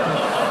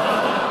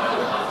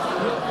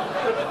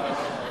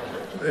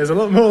 There's a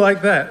lot more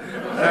like that.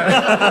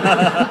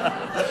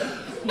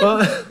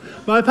 Well,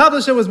 my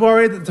publisher was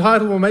worried that the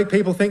title will make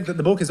people think that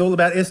the book is all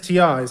about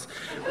STIs,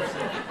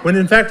 when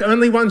in fact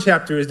only one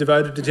chapter is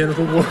devoted to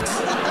genital warts.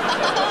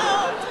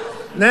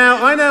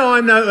 Now, I know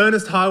I'm no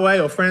Ernest Highway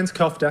or Franz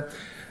Kafka,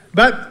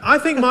 but I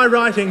think my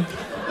writing...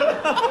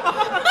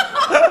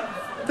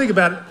 Think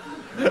about it.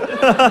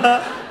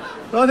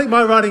 Well, I think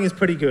my writing is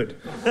pretty good.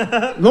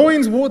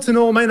 Loins, Warts and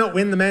All may not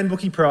win the Man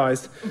Bookie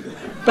Prize,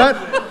 but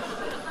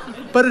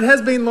it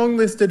has been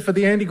longlisted for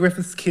the Andy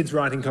Griffiths Kids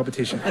Writing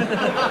Competition.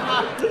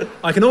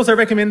 I can also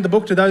recommend the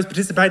book to those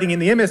participating in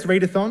the MS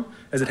Readathon,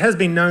 as it has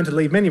been known to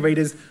leave many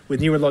readers with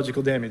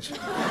neurological damage.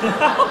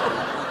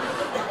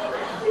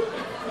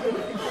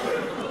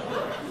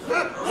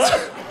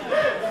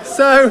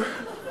 So,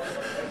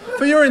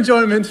 for your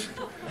enjoyment,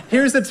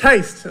 Here's a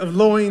taste of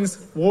loins,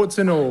 warts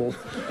and all.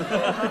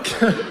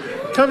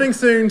 Coming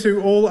soon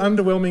to all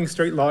underwhelming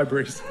street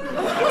libraries. What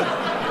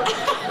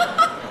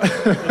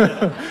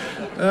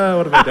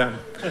have I done?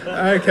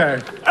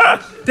 Okay.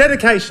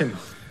 Dedication.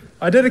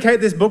 I dedicate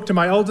this book to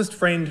my oldest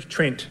friend,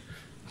 Trent.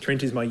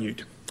 Trent is my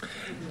ute.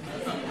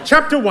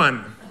 Chapter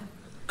 1.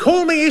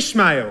 Call me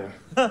Ishmael.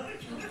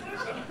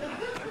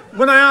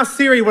 When I asked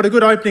Siri what a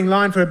good opening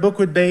line for a book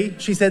would be,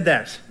 she said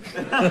that.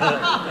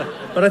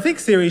 But I think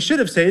Siri should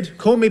have said,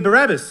 call me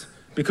Barabbas,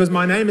 because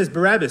my name is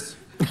Barabbas,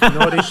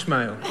 not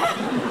Ishmael.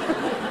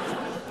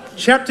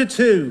 Chapter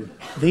 2.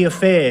 The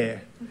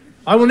Affair.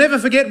 I will never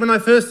forget when I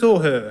first saw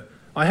her.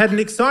 I had an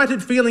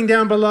excited feeling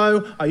down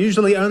below I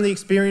usually only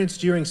experience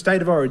during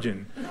State of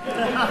Origin.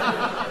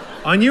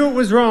 I knew it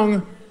was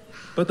wrong,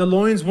 but the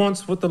loins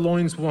wants what the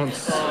loins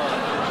wants.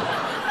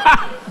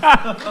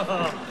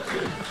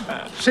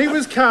 She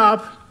was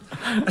carp,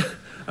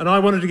 and I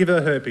wanted to give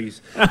her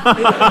herpes.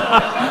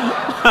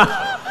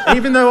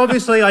 Even though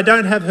obviously I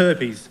don't have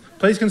herpes.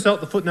 Please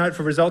consult the footnote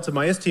for results of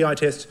my STI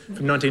test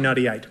from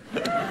 1998.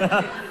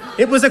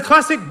 It was a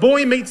classic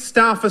boy meets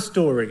staffer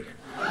story.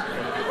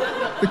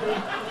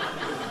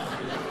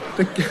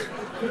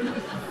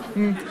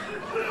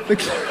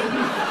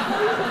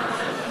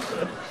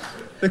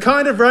 The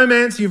kind of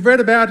romance you've read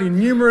about in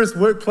numerous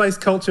workplace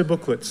culture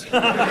booklets.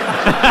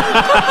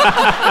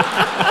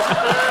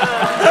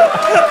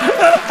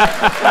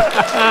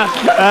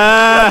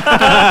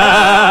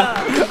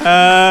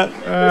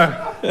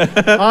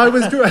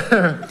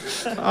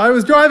 I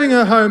was driving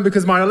her home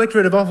because my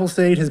electorate of Offal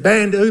Seed has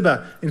banned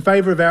Uber in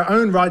favour of our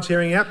own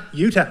ride-sharing app,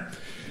 Uta.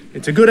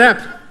 It's a good app,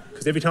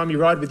 because every time you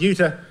ride with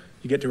Uta,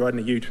 you get to ride in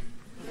a ute.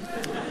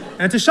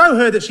 And to show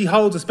her that she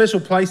holds a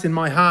special place in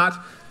my heart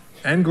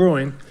and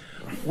groin,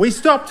 we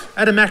stopped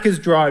at a Macca's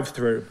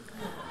drive-through.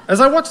 As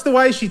I watched the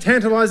way she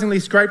tantalisingly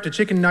scraped a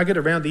chicken nugget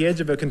around the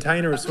edge of a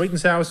container of sweet and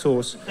sour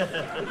sauce,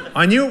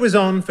 I knew it was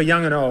on for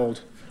young and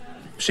old.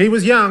 She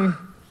was young,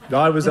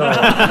 I was old.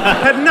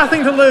 Had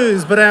nothing to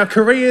lose but our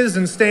careers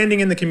and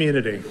standing in the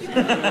community.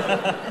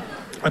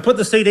 I put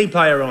the CD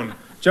player on.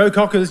 Joe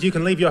Cocker's You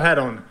Can Leave Your Hat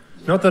On.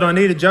 Not that I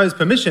needed Joe's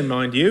permission,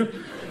 mind you.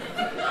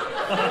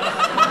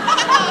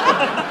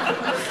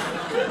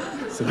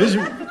 It's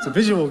a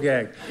visual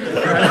gag.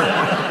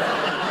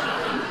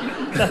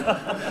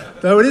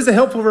 Though it is a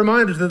helpful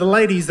reminder to the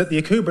ladies that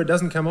the Akubra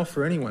doesn't come off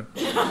for anyone.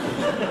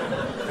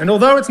 And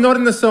although it's not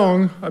in the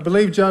song, I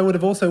believe Joe would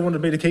have also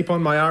wanted me to keep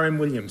on my R.M.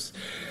 Williams,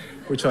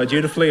 which I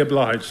dutifully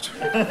obliged.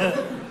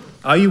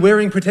 Are you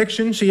wearing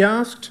protection, she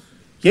asked.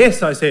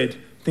 Yes, I said,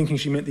 thinking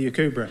she meant the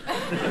Akubra.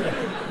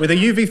 With a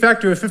UV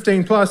factor of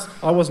 15 plus,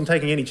 I wasn't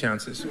taking any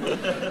chances.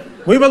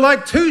 We were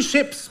like two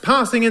ships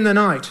passing in the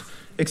night,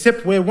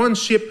 except where one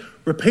ship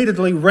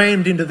repeatedly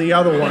rammed into the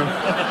other one.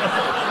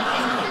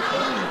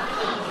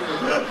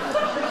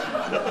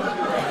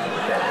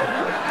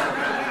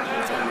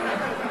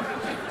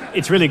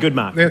 It's really good,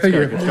 Mark. Yeah, thank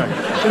you. It's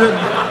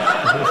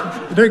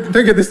great.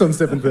 Don't get this on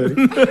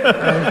 7:30.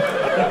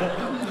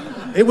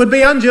 It would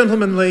be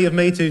ungentlemanly of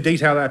me to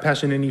detail our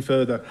passion any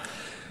further.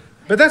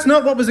 But that's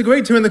not what was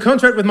agreed to in the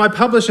contract with my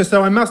publisher,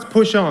 so I must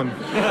push on.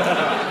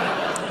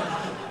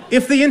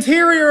 If the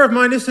interior of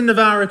my Nissan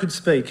Navara could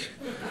speak,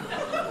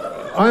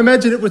 I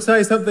imagine it would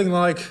say something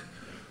like,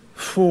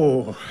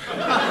 4.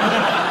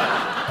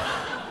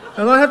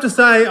 And I have to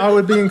say, I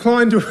would be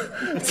inclined to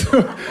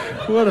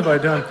what have I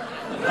done?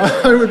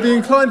 I would be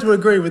inclined to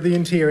agree with the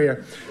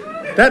interior.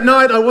 That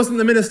night, I wasn't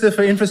the Minister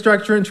for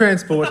Infrastructure and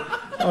Transport.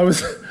 I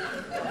was...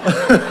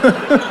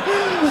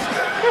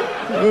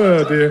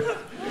 Oh, dear.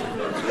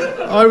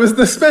 I was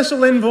the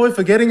special envoy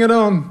for getting it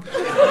on.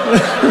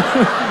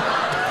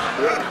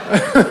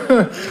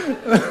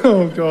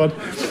 Oh, God.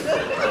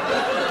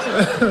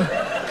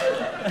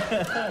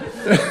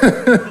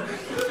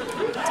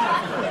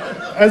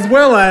 As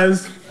well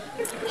as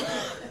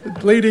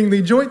leading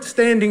the Joint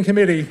Standing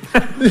Committee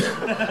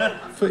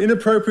for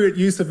inappropriate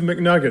use of a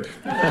McNugget.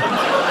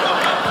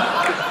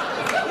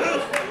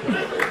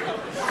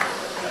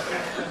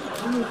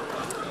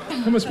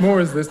 How much more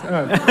is this?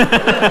 Oh.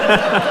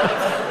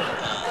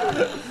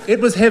 It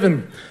was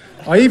heaven.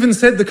 I even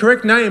said the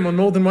correct name on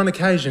more than one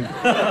occasion.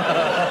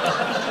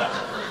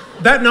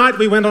 That night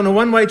we went on a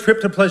one-way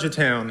trip to Pleasure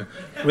Town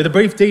with a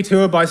brief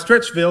detour by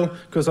Stretchville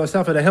because I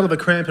suffered a hell of a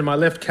cramp in my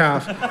left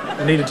calf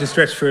and needed to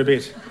stretch for a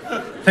bit.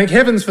 Thank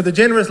heavens for the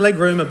generous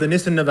legroom of the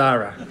Nissan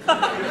Navara.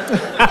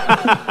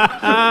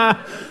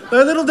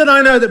 Though little did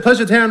I know that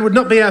Pleasure Town would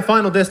not be our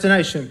final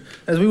destination,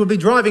 as we would be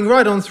driving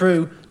right on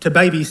through to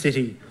Baby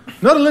City.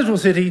 Not a literal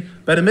city,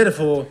 but a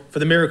metaphor for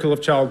the miracle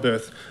of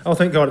childbirth. Oh,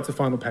 thank God it's the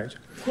final page.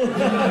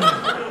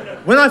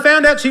 When I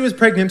found out she was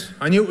pregnant,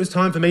 I knew it was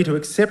time for me to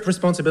accept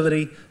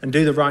responsibility and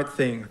do the right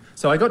thing.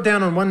 So I got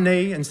down on one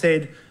knee and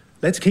said,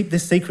 let's keep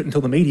this secret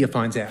until the media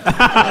finds out.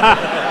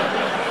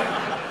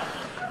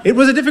 It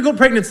was a difficult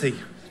pregnancy.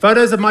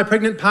 Photos of my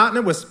pregnant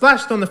partner were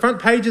splashed on the front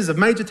pages of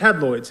major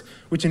tabloids,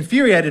 which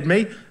infuriated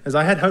me as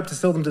I had hoped to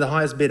sell them to the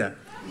highest bidder.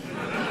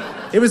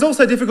 It was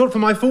also difficult for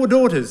my 4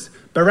 daughters,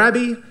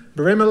 Barabi,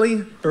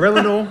 Baremily,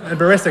 Barelinor and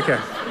Beresica.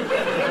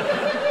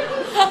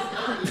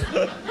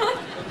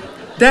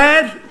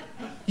 Dad,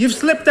 you've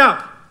slipped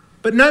up,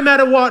 but no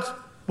matter what,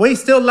 we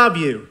still love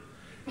you,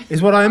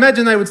 is what I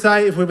imagine they would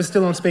say if we were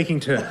still on speaking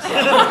terms.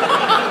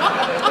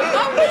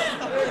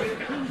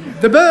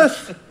 The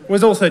birth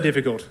was also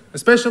difficult,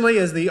 especially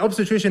as the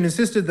obstetrician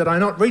insisted that I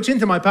not reach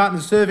into my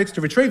partner's cervix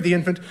to retrieve the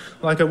infant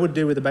like I would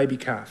do with a baby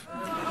calf.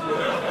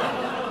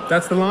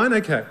 That's the line?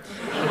 Okay.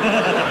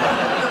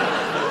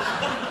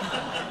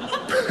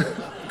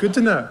 Good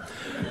to know.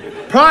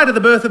 Prior to the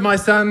birth of my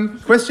son,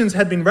 questions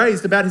had been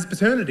raised about his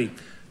paternity,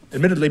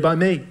 admittedly by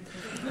me.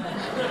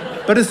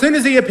 But as soon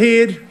as he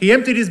appeared, he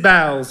emptied his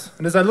bowels,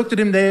 and as I looked at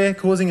him there,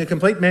 causing a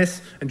complete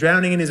mess and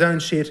drowning in his own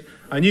shit,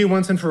 I knew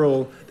once and for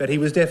all that he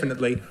was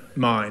definitely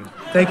mine.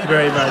 Thank you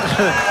very much.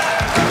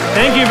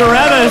 Thank you,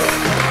 Barabbas.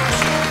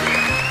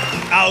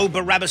 Oh,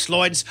 Barabbas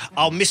Loyns,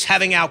 I'll miss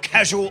having our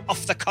casual,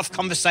 off-the-cuff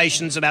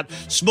conversations about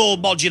small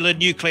modular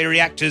nuclear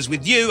reactors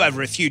with you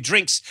over a few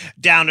drinks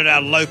down at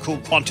our local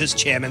Qantas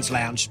Chairman's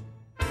Lounge.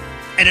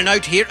 And a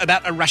note here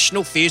about a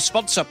Rational Fear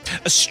sponsor,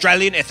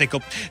 Australian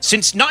Ethical.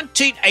 Since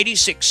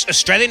 1986,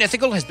 Australian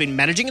Ethical has been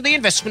managing the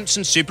investments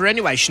and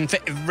superannuation for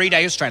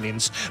everyday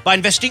Australians by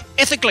investing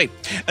ethically.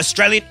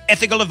 Australian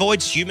Ethical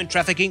avoids human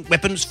trafficking,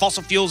 weapons,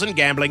 fossil fuels and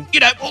gambling. You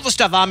know, all the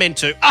stuff I'm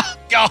into. Oh,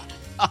 God,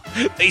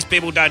 these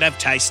people don't have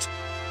taste.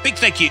 Big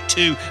thank you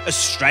to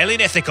Australian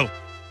Ethical.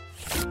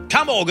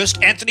 Come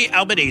August, Anthony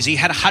Albanese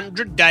had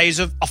 100 days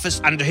of office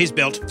under his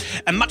belt.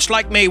 And much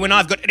like me, when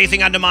I've got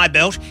anything under my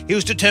belt, he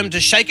was determined to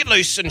shake it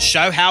loose and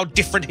show how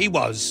different he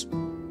was.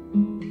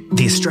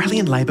 The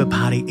Australian Labor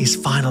Party is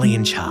finally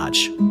in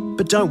charge.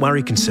 But don't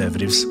worry,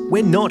 Conservatives,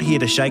 we're not here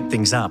to shake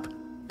things up.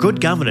 Good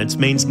governance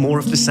means more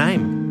of the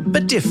same,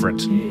 but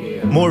different.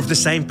 More of the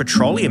same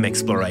petroleum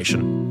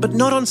exploration, but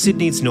not on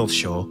Sydney's North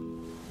Shore.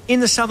 In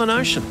the Southern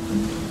Ocean.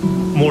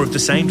 More of the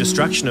same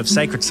destruction of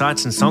sacred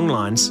sites and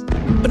songlines,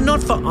 but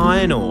not for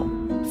iron ore,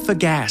 for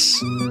gas.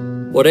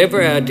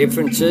 Whatever our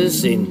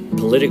differences in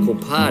political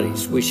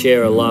parties, we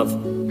share a love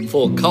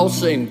for coal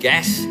seam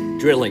gas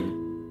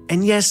drilling.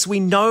 And yes, we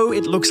know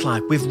it looks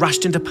like we've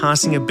rushed into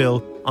passing a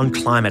bill on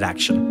climate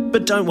action.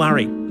 But don't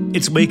worry,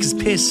 it's weak as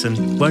piss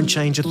and won't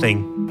change a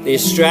thing. The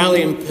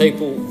Australian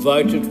people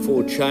voted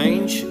for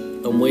change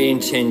and we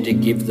intend to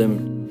give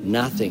them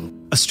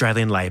nothing.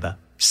 Australian Labor.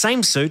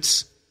 Same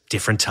suits,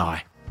 different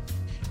tie.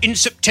 In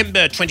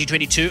September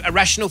 2022, A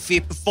Rational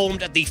Fear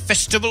performed at the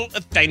Festival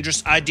of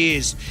Dangerous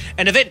Ideas,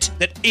 an event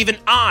that even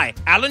I,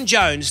 Alan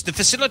Jones, the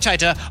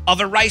facilitator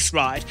of a race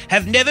ride,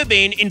 have never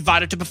been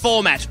invited to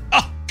perform at.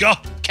 Oh, God,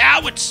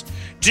 cowards!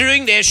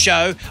 During their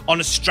show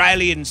on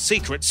Australian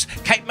secrets,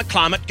 Kate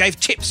McClimate gave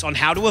tips on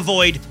how to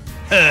avoid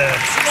her.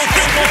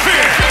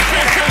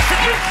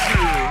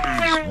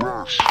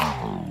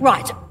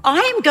 Right, I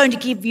am going to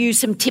give you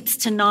some tips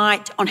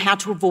tonight on how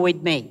to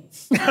avoid me.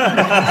 So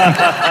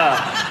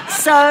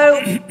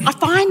I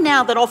find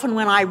now that often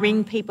when I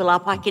ring people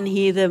up, I can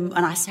hear them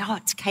and I say, oh,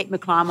 it's Kate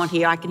McClimate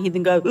here. I can hear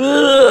them go,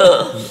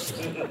 ugh.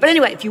 But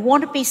anyway, if you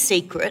want to be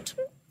secret,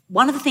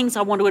 one of the things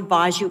I want to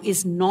advise you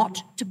is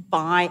not to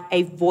buy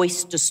a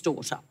voice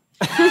distorter.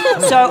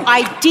 So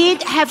I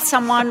did have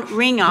someone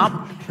ring up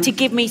to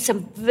give me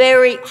some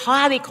very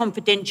highly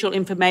confidential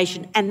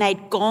information, and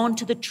they'd gone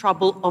to the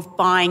trouble of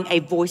buying a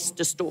voice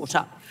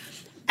distorter.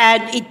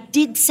 And it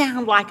did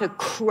sound like a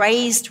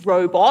crazed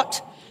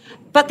robot,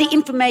 but the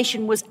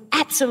information was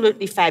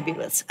absolutely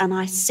fabulous. And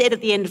I said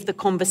at the end of the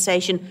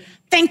conversation,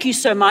 thank you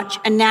so much,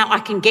 and now I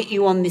can get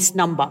you on this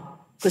number.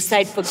 Because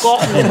they'd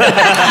forgotten. Although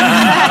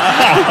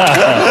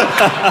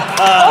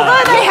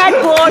they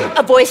had bought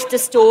a voice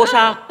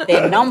distorter,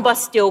 their number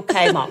still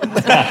came up.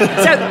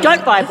 So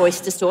don't buy a voice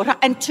distorter.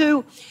 And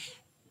two,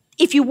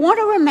 if you want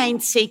to remain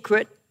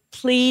secret,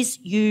 please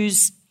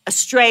use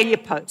Australia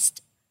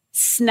Post,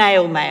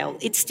 snail mail.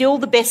 It's still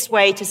the best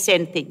way to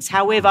send things.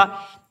 However,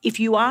 if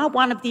you are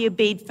one of the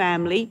Abid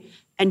family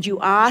and you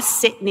are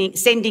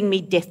sending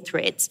me death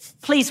threats,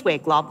 please wear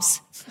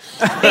gloves.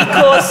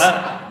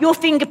 Because your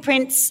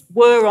fingerprints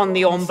were on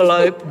the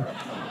envelope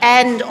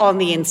and on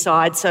the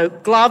inside, so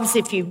gloves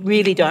if you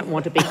really don't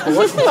want to be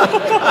caught.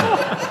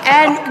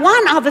 And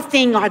one other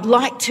thing I'd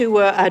like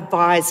to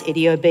advise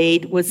Eddie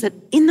Abid was that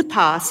in the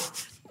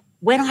past,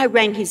 when I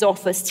rang his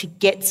office to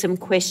get some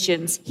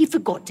questions, he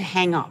forgot to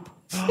hang up.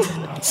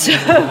 So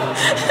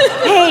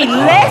he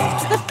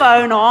left the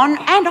phone on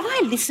and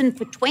I listened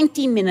for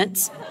 20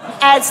 minutes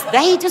as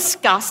they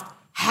discussed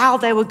how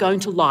they were going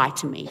to lie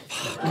to me,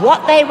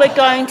 what they were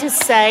going to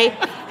say.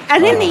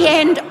 And in the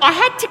end, I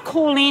had to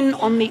call in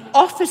on the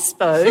office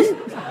phone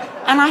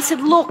and I said,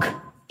 look,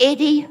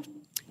 Eddie,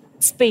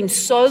 it's been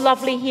so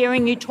lovely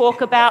hearing you talk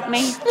about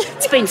me.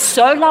 It's been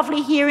so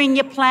lovely hearing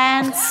your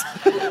plans.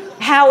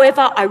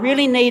 However, I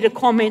really need a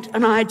comment.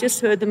 And I just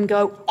heard them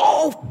go,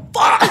 oh,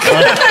 fuck.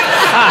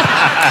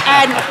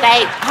 And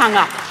they hung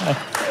up.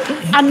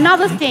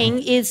 Another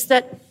thing is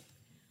that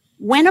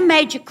when a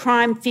major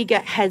crime figure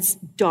has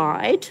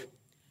died,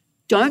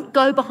 don't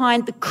go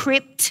behind the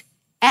crypt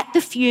at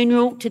the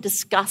funeral to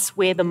discuss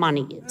where the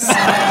money is.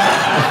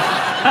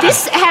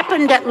 This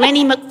happened at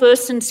Lenny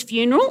McPherson's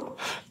funeral,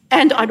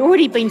 and I'd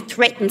already been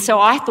threatened, so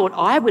I thought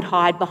I would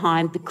hide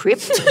behind the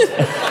crypt.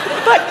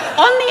 But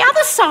on the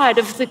other side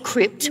of the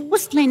crypt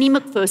was Lenny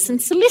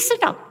McPherson's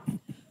solicitor,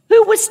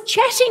 who was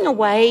chatting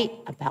away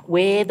about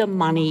where the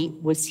money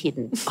was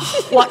hidden,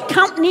 what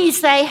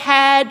companies they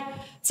had,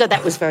 so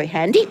that was very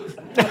handy.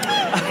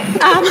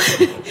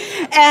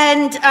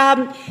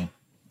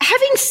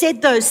 Having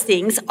said those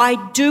things, I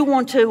do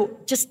want to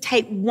just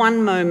take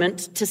one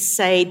moment to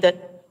say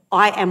that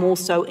I am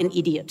also an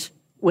idiot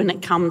when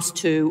it comes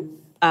to,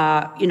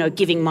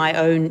 giving my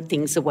own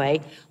things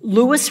away.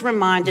 Lewis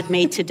reminded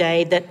me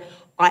today that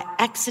I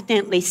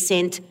accidentally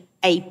sent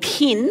a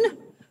pin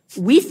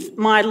with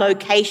my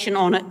location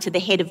on it to the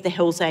head of the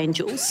Hells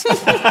Angels.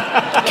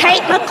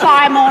 Kate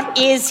McClymont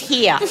is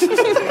here.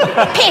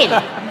 Pin.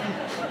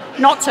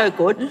 Not so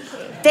good.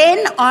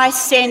 Then I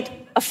sent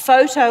a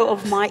photo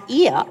of my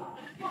ear.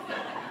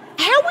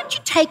 How would you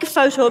take a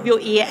photo of your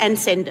ear and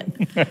send it?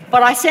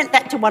 But I sent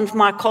that to one of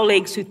my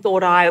colleagues who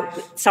thought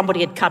somebody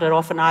had cut it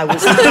off and I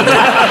was...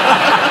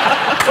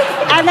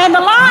 And then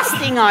the last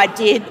thing I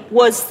did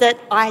was that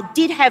I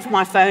did have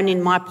my phone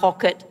in my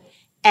pocket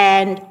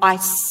and I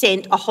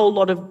sent a whole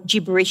lot of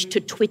gibberish to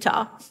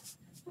Twitter,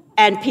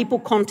 and people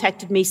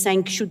contacted me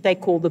saying, should they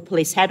call the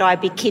police? Had I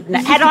been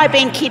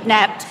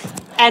kidnapped?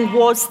 And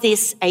was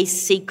this a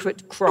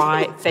secret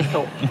cry for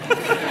help?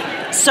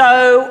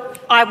 So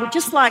I would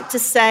just like to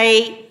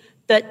say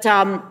that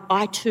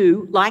I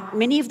too, like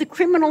many of the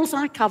criminals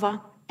I cover,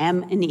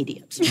 am an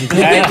idiot.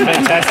 Okay,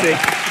 fantastic.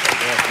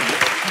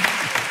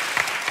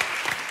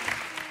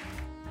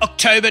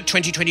 October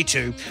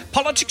 2022,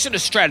 politics in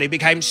Australia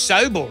became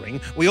so boring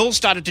we all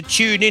started to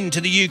tune in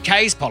to the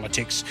UK's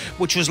politics,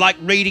 which was like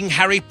reading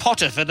Harry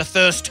Potter for the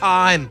first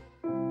time.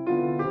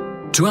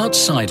 To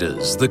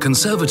outsiders, the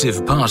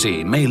Conservative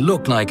Party may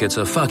look like it's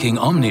a fucking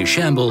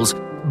omni-shambles,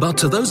 but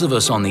to those of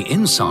us on the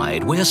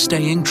inside, we're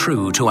staying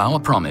true to our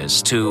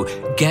promise to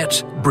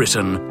get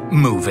Britain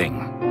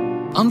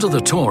moving. Under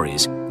the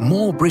Tories,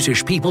 more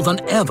British people than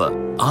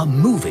ever are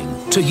moving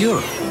to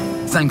Europe.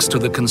 Thanks to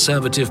the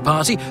Conservative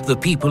Party, the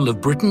people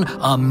of Britain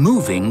are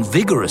moving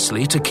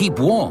vigorously to keep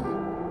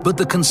warm. But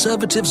the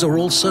Conservatives are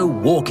also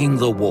walking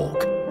the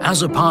walk.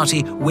 As a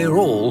party, we're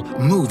all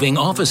moving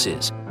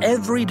offices.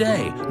 Every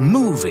day,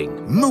 moving.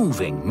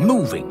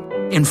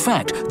 In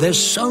fact, there's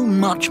so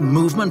much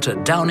movement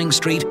at Downing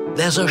Street,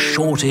 there's a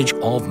shortage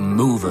of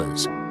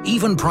movers.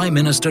 Even Prime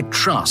Minister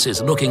Truss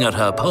is looking at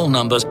her poll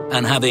numbers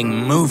and having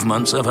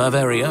movements of her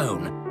very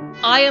own.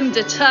 I am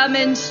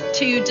determined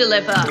to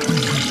deliver.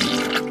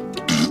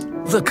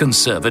 The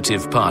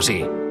Conservative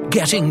Party,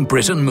 getting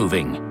Britain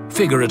moving,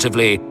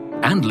 figuratively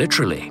and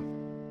literally.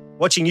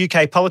 Watching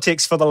UK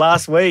politics for the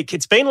last week.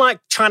 It's been like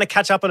trying to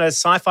catch up on a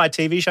sci-fi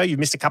TV show you've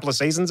missed a couple of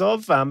seasons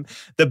of. The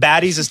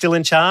baddies are still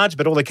in charge,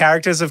 but all the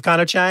characters have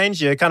kind of changed.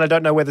 You kind of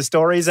don't know where the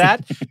story's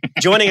at.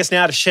 Joining us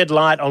now to shed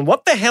light on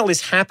what the hell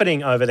is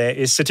happening over there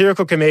is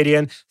satirical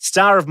comedian,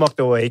 star of Mock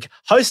the Week,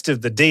 host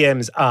of the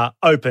DMs Are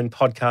Open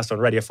podcast on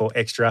Radio 4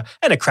 Extra,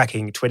 and a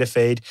cracking Twitter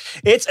feed.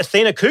 It's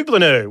Athena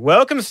Kugblanu.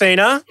 Welcome,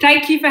 Athena.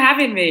 Thank you for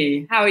having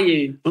me. How are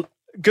you?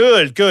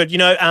 Good. You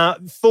know,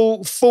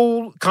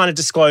 full kind of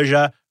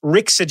disclosure.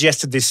 Rick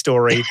suggested this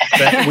story,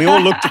 but we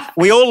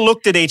all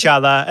looked at each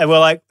other and we're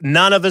like,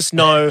 none of us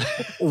know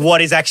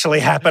what is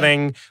actually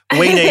happening.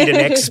 We need an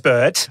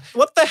expert.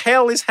 What the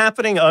hell is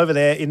happening over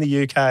there in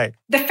the UK?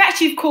 The fact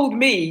you've called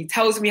me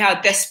tells me how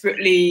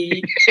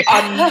desperately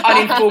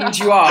uninformed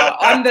you are.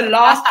 I'm the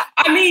last.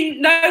 I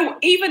mean, no,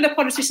 even the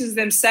politicians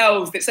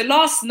themselves. So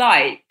last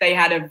night they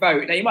had a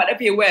vote. Now you might not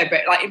be aware,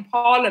 but like in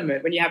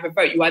Parliament, when you have a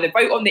vote, you either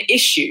vote on the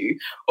issue,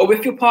 or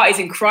if your party's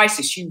in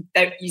crisis,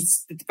 the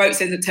vote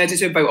turns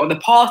into a vote on the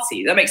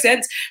party. Does that make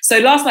sense? So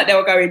last night they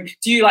were going,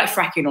 do you like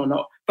fracking or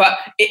not? But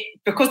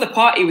because the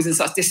party was in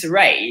such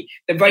disarray,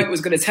 the vote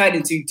was going to turn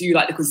into, do you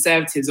like the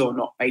Conservatives or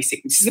not,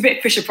 basically. This is a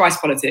bit Fisher-Price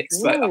politics,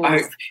 but I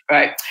hope,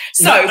 right?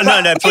 So,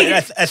 no,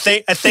 please,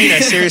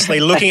 Athena, seriously,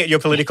 looking at your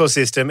political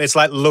system, it's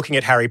like looking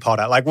at Harry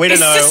Potter. Like, we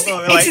don't know.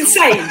 It's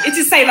insane. It's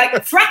insane. Like,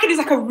 fracking is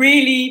like a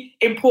really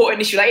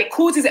important issue. Like, it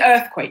causes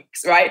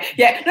earthquakes, right?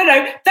 Yeah, no,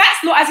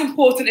 that's not as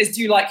important as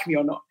do you like me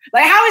or not.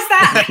 Like, how is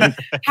that?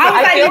 How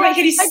does that even make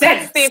any sense?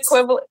 That's the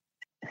equivalent.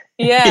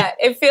 Yeah,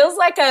 it feels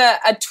like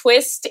a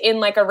twist in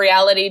like a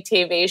reality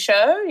TV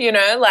show, you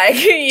know, like,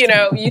 you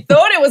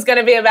thought it was going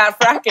to be about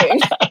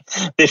fracking.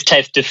 This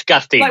tastes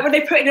disgusting. Like when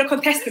they put in a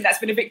contestant that's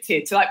been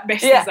evicted to like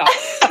mess this up.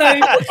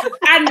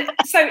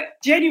 So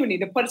genuinely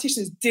the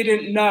politicians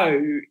didn't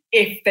know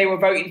if they were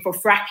voting for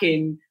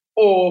fracking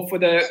or for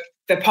the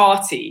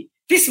party.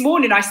 This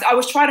morning, I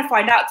was trying to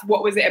find out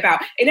what was it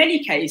about. In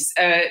any case,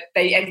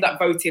 they ended up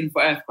voting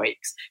for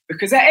earthquakes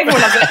because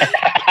everyone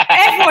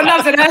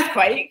loves an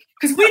earthquake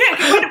because we're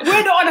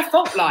not on a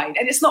fault line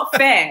and it's not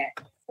fair.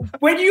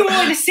 When you're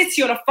in a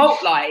city on a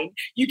fault line,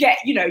 you get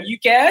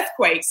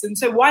earthquakes, and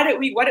so why don't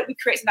we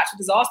create some natural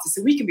disasters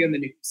so we can be on the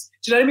news?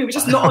 Do you know what I mean? We're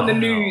just not on the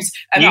news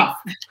enough.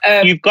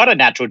 You've got a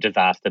natural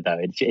disaster though.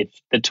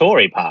 It's the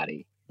Tory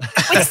party.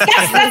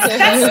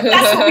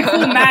 That's what we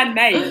call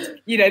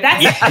man-made. You know,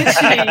 that's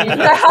literally.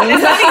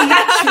 There's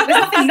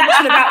nothing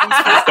natural about these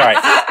things. Sorry,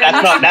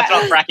 that's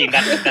not fracking.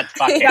 That's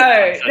fucking.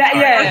 No,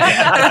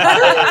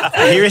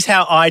 Here is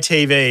how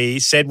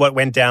ITV said what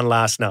went down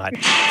last night.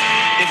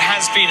 It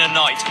has been a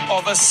night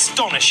of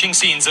astonishing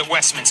scenes at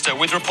Westminster,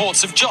 with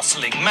reports of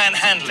jostling,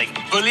 manhandling,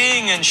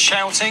 bullying and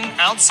shouting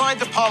outside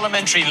the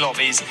parliamentary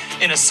lobbies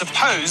in a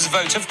supposed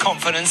vote of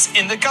confidence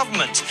in the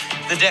government.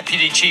 The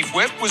Deputy Chief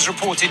Whip was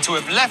reported to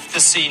have left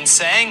the scene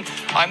saying,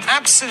 "I'm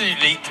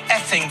absolutely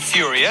effing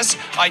furious.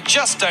 I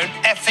just don't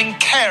effing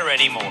care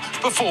anymore,"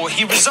 before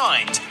he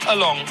resigned,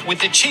 along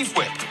with the Chief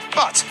Whip.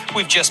 But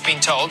we've just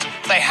been told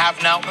they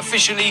have now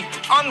officially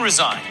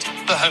unresigned.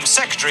 The Home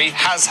Secretary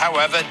has,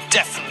 however,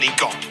 definitely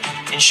gone.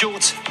 In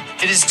short,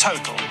 it is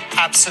total,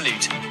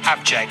 absolute,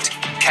 abject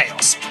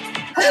chaos.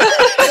 Can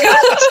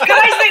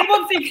I say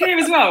one thing clear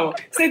as well?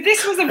 So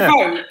this was a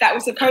vote that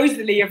was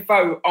supposedly a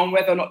vote on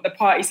whether or not the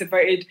parties had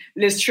voted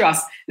Liz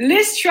Truss.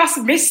 Liz Truss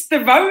missed the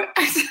vote.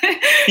 She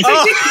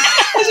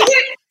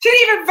didn't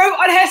even vote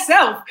on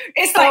herself.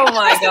 It's like, oh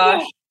my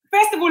gosh.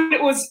 First of all,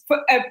 it was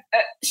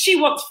she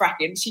wants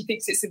fracking. She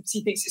thinks it's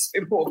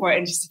important for her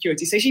energy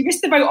security. So she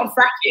missed the vote on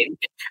fracking.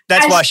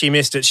 That's why she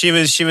missed it. She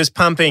was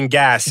pumping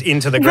gas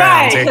into the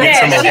ground to get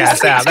some more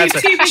gas out.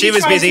 She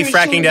was busy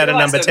fracking down at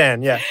number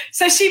 10. Yeah.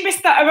 So she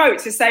missed that vote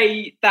to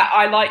say that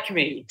I like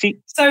me. See,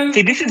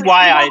 this is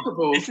why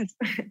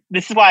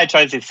this is why I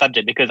chose this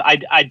subject, because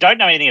I don't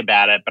know anything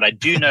about it, but I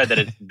do know that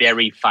it's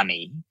very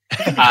funny.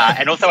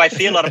 And also, I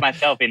see a lot of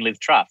myself in Liz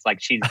Truss. Like,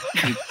 she's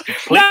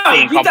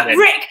completely incompetent.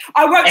 Rick,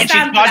 I won't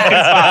stand for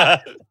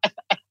that.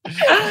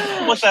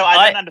 Also,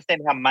 I don't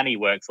understand how money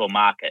works or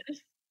market.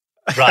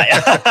 Right.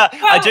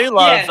 I do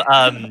love.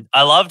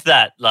 I loved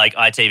that, like,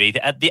 ITV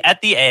at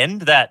the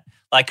end, that,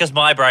 like, because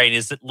my brain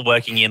is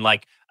working in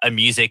like a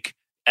music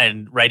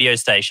and radio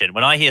station.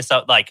 When I hear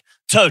something like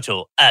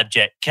total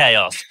abject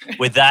chaos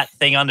with that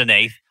thing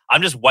underneath,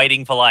 I'm just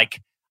waiting for like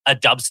a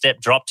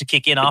dubstep drop to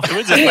kick in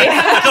afterwards. It's like,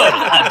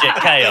 total abject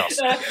chaos.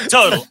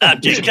 Total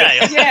abject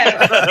chaos.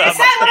 Yeah. It's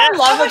what I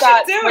love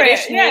about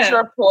British news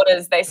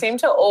reporters. They seem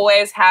to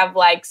always have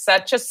like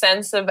such a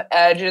sense of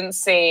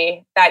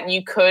urgency that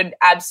you could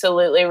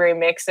absolutely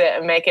remix it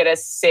and make it a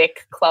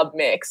sick club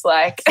mix.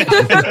 Like, so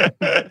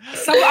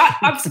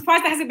I'm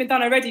surprised that hasn't been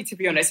done already, to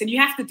be honest. And you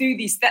have to do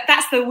these.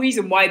 That's the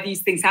reason why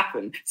these things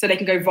happen, so they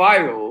can go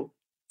viral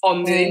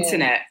on the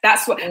internet.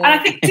 That's what, and I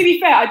think, to be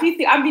fair, I do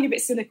think I'm being a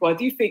bit cynical. I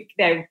do think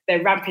they're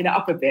ramping it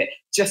up a bit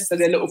just so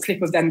the little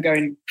clip of them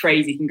going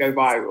crazy can go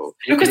viral.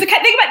 Because the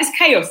thing about this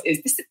chaos is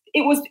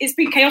it's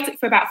been chaotic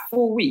for about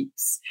 4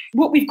 weeks.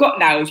 What we've got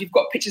now is you've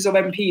got pictures of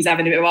MPs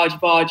having a bit of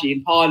argy-bargy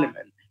in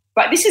Parliament.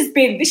 But this has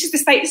been the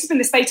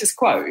status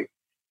quo.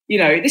 You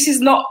know, this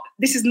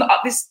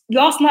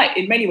last night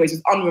in many ways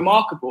was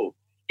unremarkable.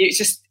 It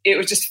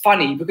was just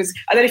funny because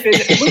I don't know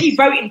if when you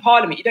vote in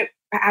Parliament, you don't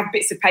have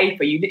bits of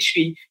paper. You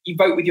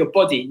vote with your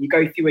body. You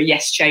go through a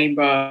yes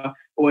chamber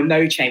or a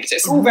no chamber. So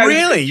it's all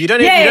very you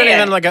don't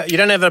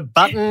have a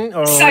button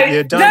or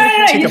you don't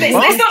no. tick a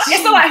box.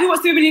 It's not like Who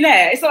Wants to Be a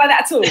Millionaire. It's not like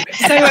that at all.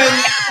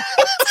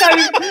 So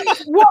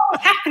what was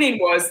happening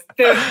was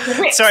the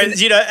whips. Sorry,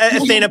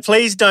 Athena,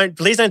 please don't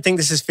think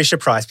this is Fisher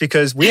Price,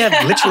 because we have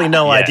literally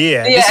no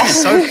idea. Yeah. This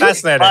is so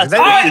fascinating.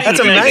 That's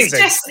amazing.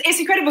 It's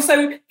incredible.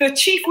 So the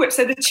chief whips,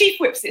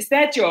 it's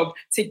their job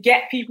to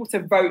get people to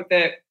vote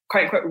the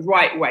quote-unquote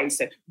right way.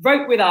 So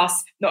vote with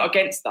us, not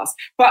against us.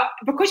 But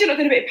because you're not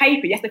doing a bit of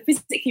paper, you have to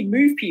physically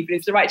move people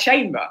into the right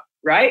chamber,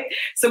 right?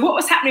 So what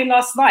was happening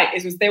last night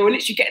was they were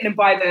literally getting them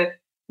by the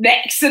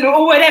necks and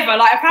or whatever.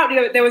 Like,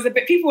 apparently there was a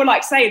bit, people were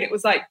like saying it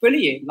was like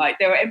bullying. Like,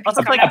 there were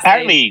MPs coming out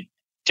apparently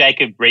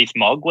Jacob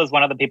Rees-Mogg was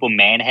one of the people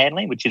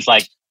manhandling, which is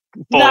like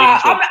falling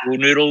into a pool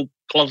noodle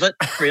closet,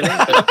 really.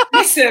 But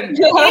listen,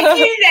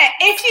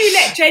 if you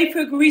let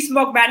Jacob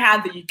Rees-Mogg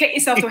manhandle you, get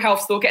yourself to a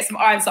health store, get some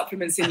iron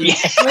supplements in you.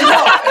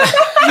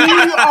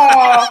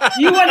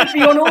 You want to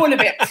be on all of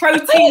it.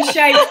 Protein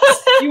shakes.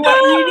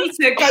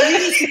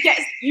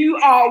 You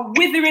are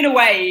withering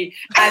away,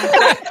 and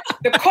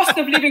the cost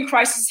of living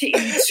crisis is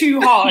hitting you too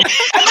hard.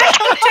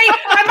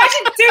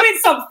 Imagine doing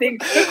something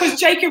because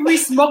Jacob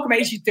Rees-Mogg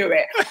made you do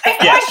it. If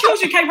my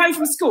children came home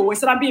from school and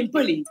said I'm being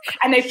bullied,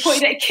 and they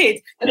pointed at a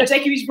kid and they're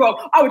Jacob Rees-Mogg,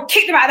 I would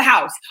kick them out of the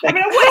house. I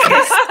mean, what is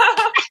this?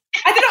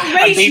 I did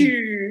not raise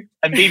you.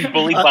 I'm being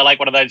bullied by like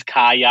one of those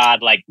car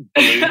yard like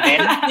balloon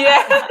men.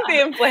 Yeah, the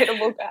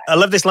inflatable guy. I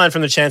love this line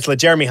from the Chancellor,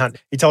 Jeremy Hunt.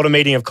 He told a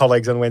meeting of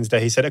colleagues on Wednesday,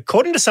 he said,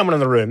 according to someone in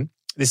the room,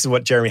 this is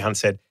what Jeremy Hunt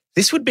said,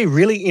 this would be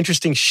really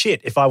interesting shit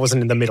if I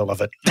wasn't in the middle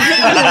of it.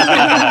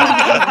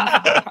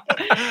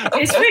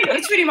 It's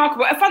really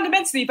remarkable. And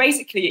fundamentally,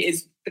 basically, it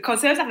is the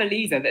Conservatives have a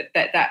leader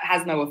that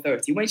has no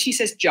authority. When she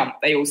says jump,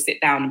 they all sit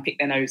down and pick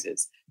their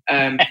noses.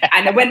 And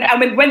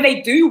when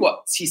they do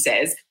what she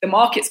says, the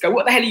markets go,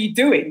 what the hell are you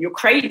doing? You're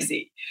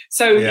crazy.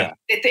 So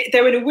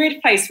they're in a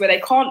weird place where they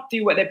can't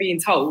do what they're being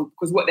told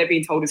because what they're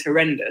being told is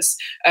horrendous.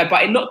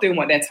 But in not doing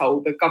what they're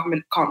told, the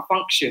government can't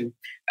function.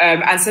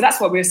 And so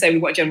that's why we were saying we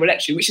want a general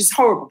election, which is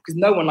horrible because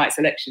no one likes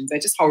elections. They're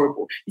just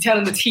horrible. You turn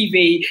on the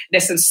TV,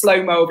 there's some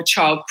slow-mo of a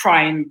child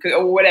crying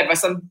or whatever,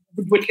 some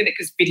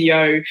Woodkinnicker's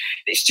video.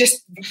 It's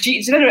just,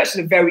 general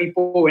elections are very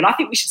boring. I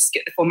think we should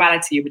skip the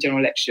formality of a general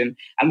election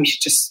and we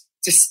should just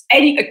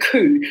a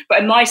coup,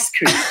 but a nice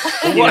coup.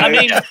 Well, I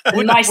mean,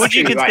 would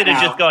you consider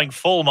just going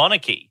full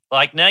monarchy?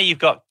 Like now you've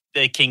got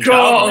the King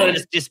Charles and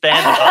just disband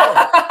the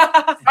whole.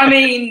 I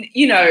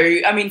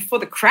mean, for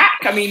the crack.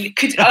 I mean,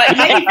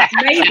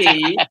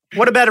 maybe.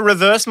 What about a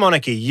reverse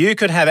monarchy? You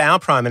could have our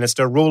Prime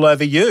Minister rule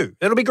over you.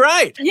 It'll be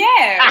great.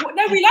 Yeah.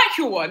 No, we like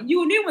your one.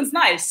 Your new one's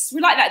nice.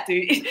 We like that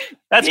dude.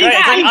 That's great.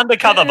 It's like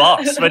undercover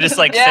boss. We're just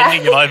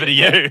sending him over to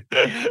you.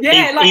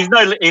 Yeah,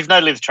 he's no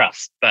Liz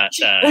Truss, but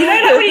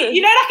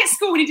like at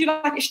school when you do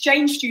like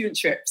exchange student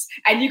trips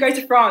and you go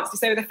to France to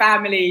stay with a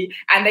family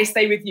and they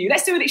stay with you.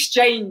 Let's do an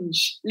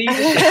exchange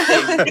leadership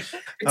thing.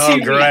 Oh,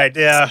 great!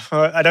 Yeah,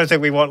 I don't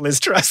think we want Liz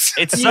Truss.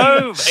 It's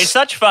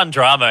such fun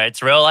drama.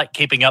 It's real like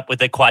keeping up with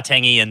the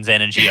Quatengians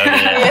energy over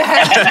there.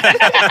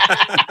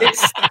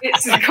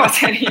 It's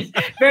Quatengian.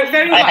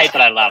 Very I hate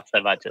that I laughed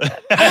so much at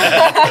that.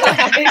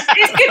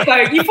 it's good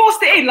though. You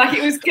forced it in, like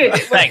it was good.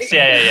 Thanks.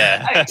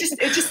 Yeah.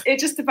 It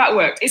just about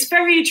worked. It's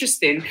very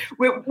interesting.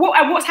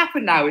 What's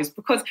happened now is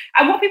because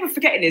what people are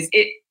forgetting is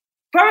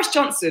Boris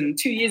Johnson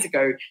 2 years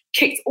ago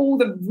kicked all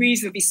the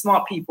reasonably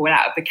smart people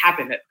out of the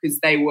cabinet because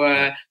they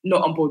were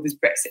not on board with this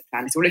Brexit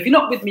plan. He said, well, if you're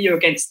not with me, you're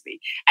against me.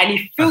 And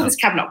he filled his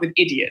cabinet up with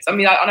idiots. I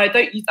mean, I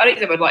don't use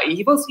the word like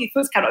he filled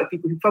his cabinet with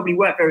people who probably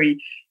weren't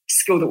very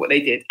skilled at what they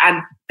did.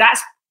 And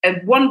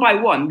one by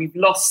one, we've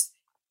lost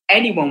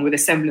anyone with a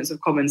semblance of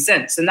common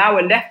sense. And now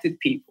we're left with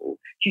people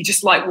who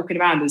just like walking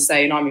around and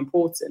saying, I'm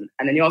important.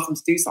 And then you ask them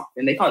to do something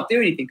and they can't do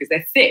anything because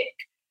they're thick.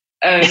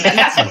 And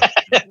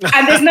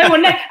there's no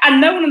one there, and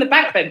no one on the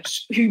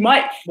backbench who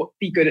might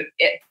be good at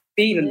it,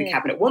 being in the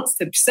cabinet wants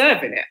to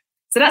serve in it.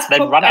 So they've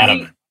run out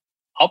of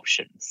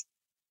options.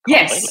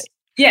 Yes,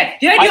 yeah.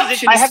 The only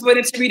option is for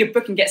them to read a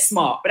book and get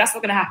smart, but that's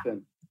not going to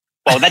happen.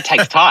 Well, that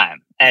takes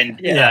time.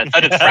 And so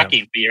does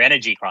fracking for your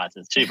energy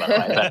crisis too, by the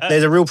way.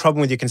 There's a real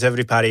problem with your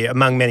Conservative Party,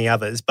 among many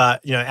others.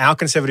 But, our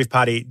Conservative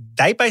Party,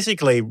 they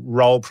basically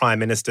roll Prime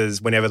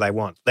Ministers whenever they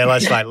want. They're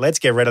just like, let's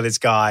get rid of this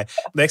guy.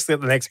 Let's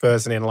get the next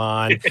person in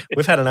line.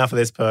 We've had enough of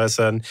this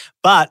person.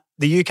 But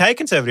the UK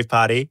Conservative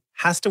Party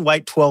has to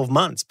wait 12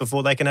 months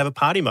before they can have a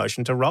party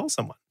motion to roll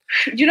someone.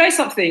 You know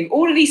something?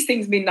 All of these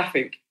things mean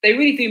nothing. They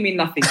really do mean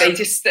nothing. They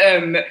just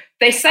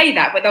they say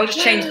that, but they'll just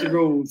change the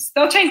rules.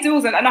 They'll change the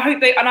rules, and I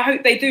hope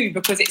they do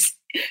because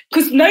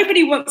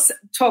nobody wants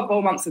 12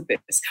 more months of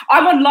this.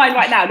 I'm online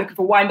right now looking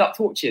for wind-up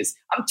torches.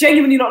 I'm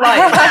genuinely not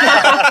lying.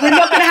 We're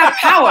not going to have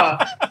power.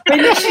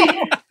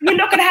 We're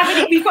not going to have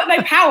any. We've got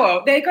no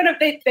power. They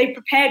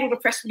prepared all the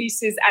press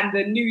releases and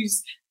the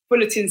news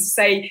bulletins to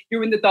say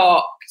you're in the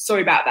dark,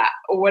 sorry about that,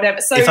 or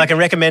whatever. So if I can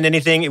recommend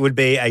anything, it would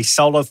be a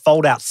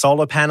fold-out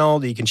solar panel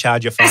that you can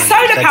charge your phone. A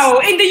solar panel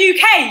in the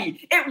UK,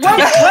 it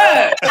won't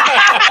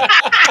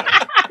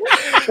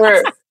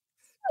work.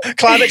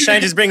 Climate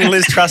change is bringing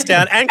Liz Truss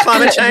down, and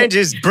climate change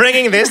is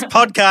bringing this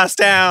podcast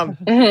down.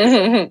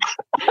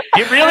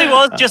 It really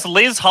was just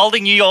Liz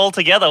holding you all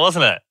together,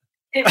 wasn't it?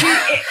 That's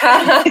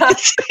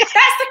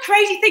the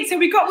crazy thing. So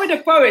we got rid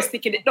of Boris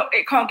thinking it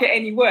can't get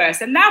any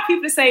worse, and now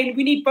people are saying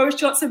we need Boris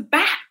Johnson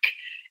back.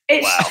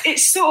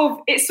 It's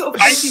sort of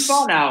going too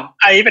far now.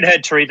 I even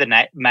heard Theresa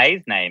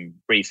May's name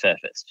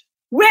resurfaced.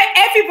 We're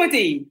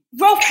everybody,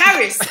 Rolf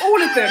Harris,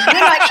 all of them.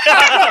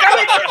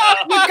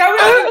 We're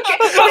going.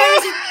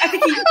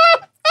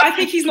 I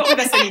think he's not with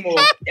us anymore.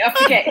 I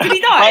forget. Did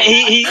he die?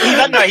 He's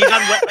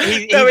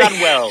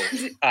unwell.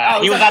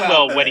 He was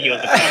unwell when he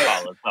was a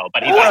pedophile as well.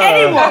 But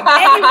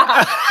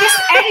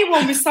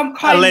anyone with some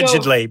kind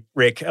allegedly,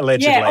 Rick.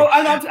 Allegedly.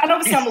 Yeah, and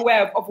obviously I'm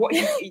aware of what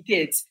he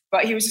did,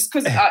 but he was just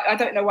because I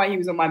don't know why he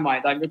was on my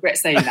mind. I regret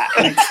saying that.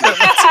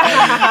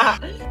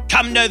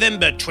 Come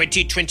November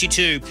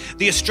 2022,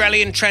 the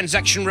Australian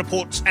Transaction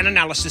Reports and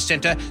Analysis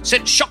Centre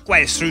sent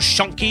shockwaves through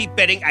shonky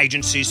betting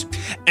agencies.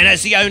 And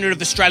as the owner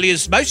of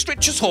Australia's most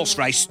richest horse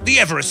race, the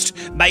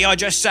Everest, may I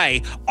just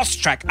say,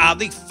 Austrac are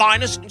the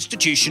finest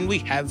institution we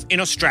have in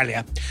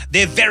Australia.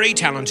 They're very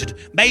talented,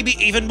 maybe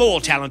even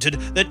more talented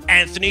than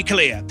Anthony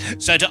Collier.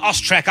 So to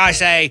Austrac I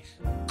say,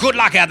 good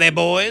luck out there,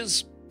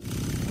 boys.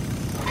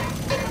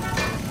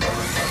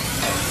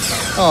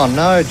 Oh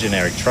no,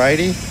 generic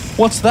tradie.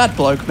 What's that,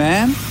 bloke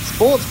man?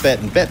 Sportsbet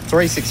and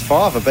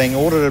Bet365 are being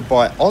audited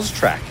by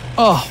Austrac.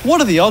 Oh,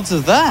 what are the odds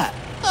of that?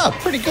 Oh,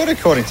 pretty good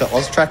according to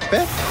Austrac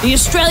Bet. The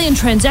Australian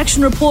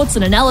Transaction Reports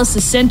and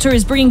Analysis Centre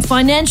is bringing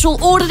financial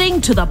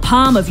auditing to the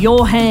palm of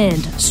your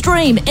hand.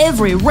 Stream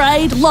every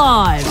raid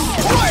live.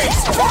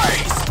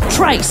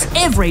 Trace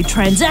every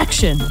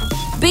transaction.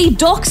 Be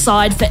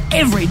dockside for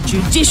every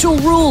judicial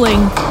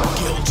ruling.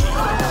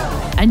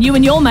 And you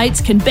and your mates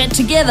can bet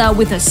together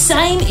with a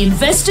sane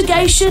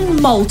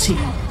investigation multi.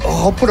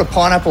 Oh, I'll put a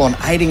pineapple on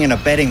aiding and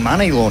abetting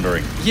money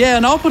laundering. Yeah,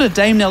 and I'll put a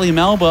Dame Nellie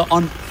Melba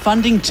on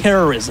funding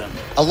terrorism.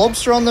 A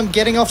lobster on them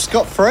getting off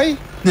scot-free?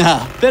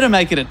 Nah, better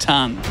make it a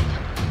ton.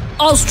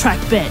 Austrac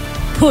Bet.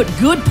 Put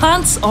good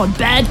punts on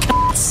bad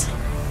cuts.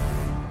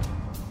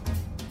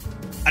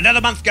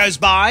 Another month goes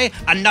by,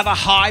 another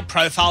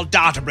high-profile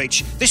data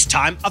breach, this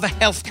time of a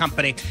health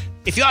company.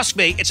 If you ask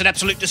me, it's an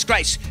absolute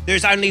disgrace. There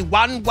is only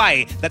one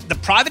way that the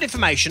private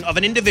information of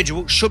an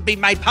individual should be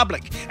made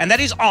public, and that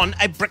is on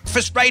a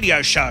breakfast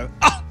radio show.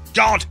 Oh,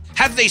 God,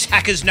 have these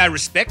hackers no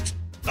respect?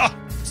 Oh,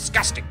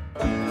 disgusting.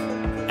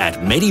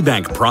 At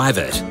Medibank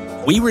Private,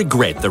 we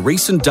regret the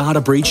recent data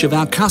breach of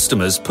our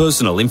customers'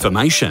 personal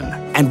information.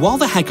 And while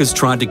the hackers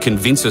tried to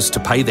convince us to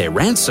pay their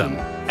ransom,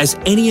 as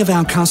any of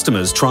our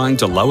customers trying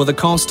to lower the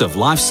cost of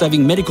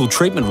life-saving medical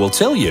treatment will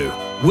tell you,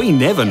 we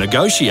never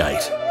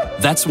negotiate.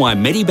 That's why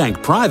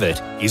Medibank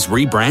Private is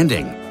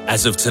rebranding.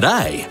 As of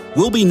today,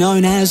 we'll be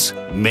known as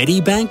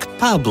Medibank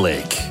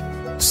Public.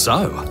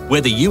 So,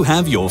 whether you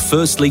have your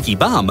first leaky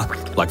bum,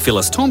 like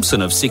Phyllis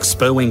Thompson of 6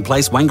 Spurwing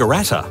Place,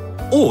 Wangaratta,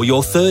 or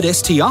your third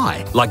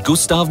STI, like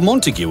Gustav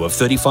Montague of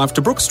 35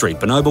 to Brook Street,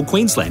 Bonobo,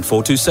 Queensland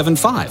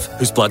 4275,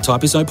 whose blood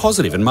type is O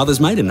positive and mother's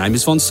maiden name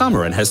is Von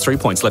Summer and has 3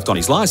 points left on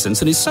his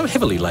licence and is so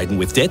heavily laden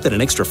with debt that an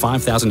extra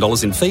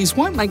 $5,000 in fees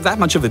won't make that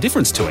much of a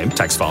difference to him,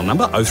 tax file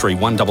number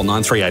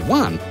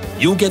 031999381,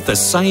 you'll get the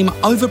same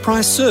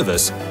overpriced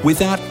service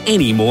without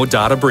any more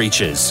data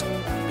breaches.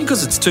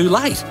 Because it's too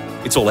late.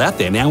 It's all out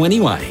there now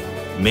anyway.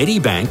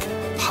 Medibank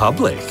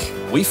Public.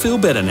 We feel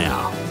better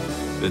now.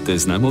 But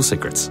there's no more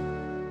secrets.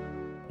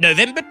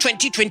 November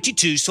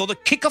 2022 saw the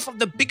kickoff of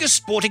the biggest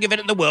sporting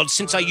event in the world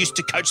since I used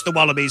to coach the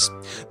Wallabies.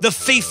 The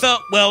FIFA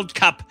World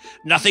Cup.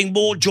 Nothing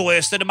more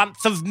joyous than a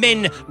month of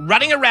men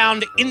running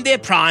around in their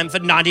prime for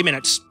 90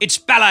 minutes. It's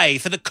ballet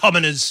for the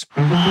commoners.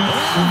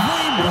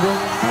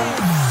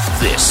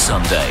 This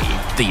Sunday,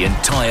 the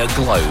entire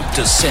globe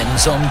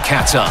descends on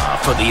Qatar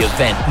for the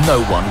event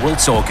no one will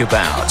talk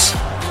about.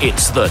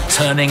 It's the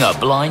Turning a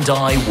Blind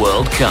Eye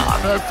World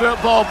Cup. For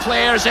football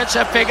players, it's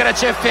a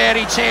figurative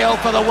fairy tale.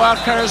 For the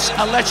workers,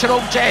 a literal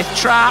death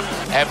trap.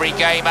 Every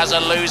game has a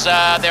loser.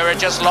 There are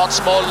just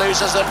lots more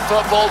losers than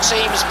football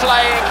teams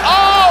playing.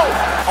 Oh!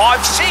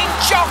 I've seen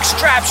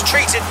jockstraps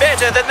treated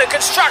better than the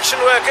construction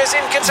workers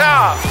in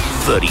Qatar.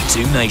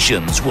 32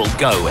 nations will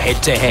go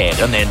head-to-head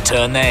and then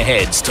turn their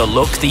heads to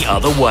look the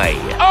other way.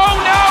 Oh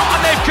no!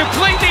 And they've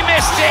completely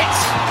missed it!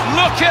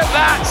 Look at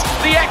that!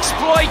 The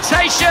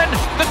exploitation,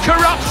 the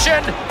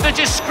corruption, the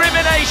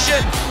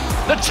discrimination,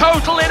 the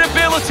total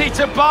inability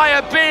to buy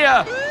a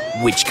beer.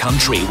 Which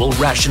country will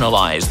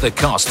rationalise the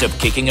cost of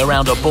kicking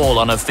around a ball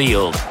on a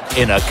field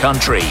in a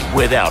country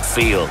without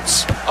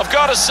fields? I've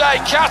got to say,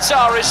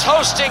 Qatar is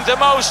hosting the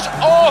most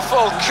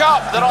awful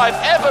cup that I've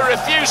ever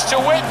refused to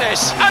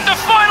witness. And the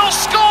final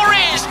score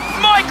is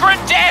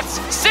migrant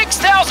deaths,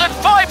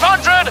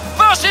 6,500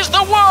 versus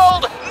the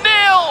world,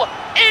 0.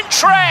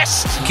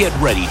 Interest! Get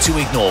ready to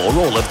ignore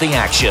all of the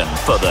action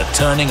for the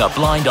Turning a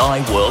Blind Eye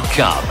World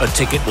Cup. A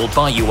ticket will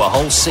buy you a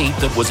whole seat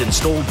that was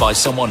installed by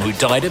someone who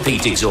died of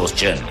heat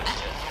exhaustion.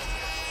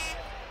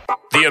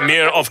 The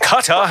Emir of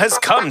Qatar has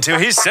come to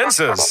his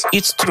senses.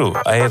 It's true,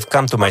 I have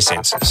come to my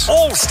senses.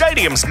 All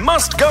stadiums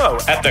must go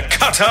at the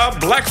Qatar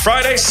Black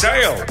Friday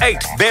sale. 8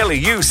 barely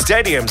used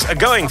stadiums are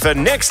going for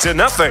next to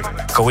nothing.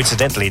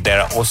 Coincidentally,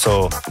 they're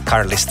also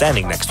currently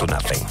standing next to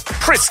nothing.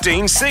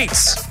 Pristine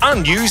seats,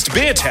 unused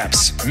beer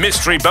taps,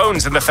 mystery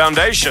bones in the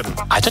foundation.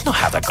 I don't know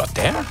how that got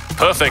there.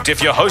 Perfect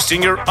if you're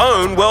hosting your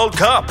own World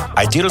Cup.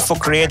 Ideal for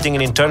creating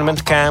an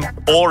internment camp.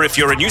 Or if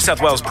you're a New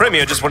South Wales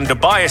Premier just wanting to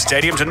buy a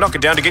stadium to knock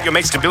it down to get your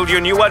mates to build you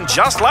a new one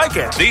just like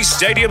it. These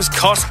stadiums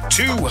cost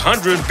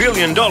 $200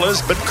 billion,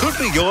 but could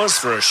be yours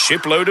for a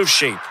shipload of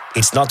sheep.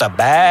 It's not a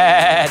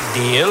bad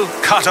deal.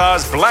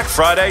 Qatar's Black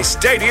Friday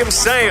Stadium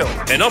Sale.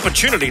 An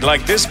opportunity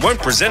like this won't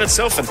present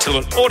itself until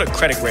an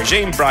autocratic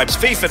regime bribes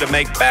FIFA to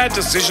make bad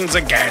decisions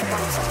again.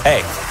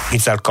 Hey,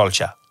 it's our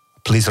culture.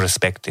 Please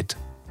respect it.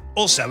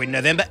 Also in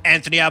November,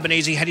 Anthony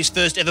Albanese had his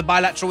first ever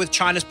bilateral with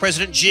China's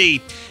President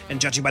Xi. And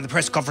judging by the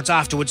press conference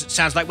afterwards, it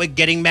sounds like we're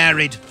getting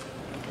married.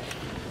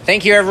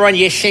 Thank you, everyone.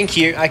 Yes, thank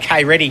you.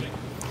 Okay, ready.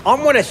 I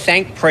want to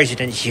thank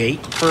President Xi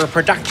for a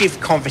productive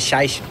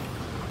conversation.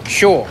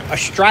 Sure,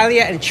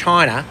 Australia and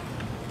China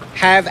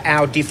have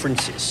our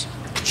differences.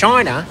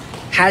 China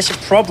has a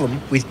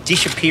problem with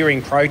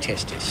disappearing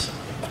protesters.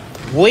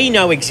 We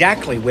know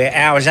exactly where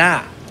ours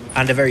are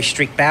under very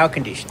strict bail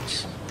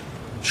conditions.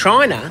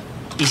 China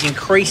is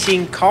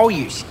increasing coal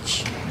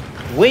usage.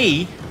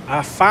 We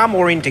are far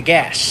more into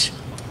gas.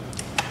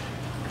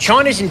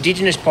 China's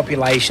indigenous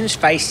populations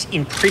face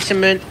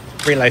imprisonment,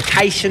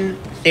 relocation,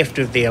 theft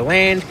of their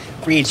land,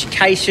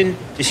 re-education,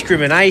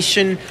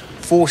 discrimination,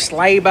 forced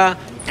labour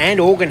and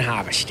organ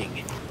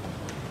harvesting.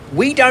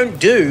 We don't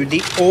do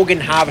the organ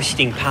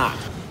harvesting part.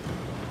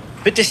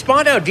 But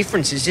despite our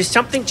differences, there's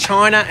something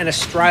China and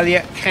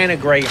Australia can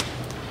agree on.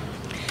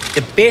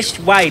 The best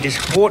way to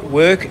support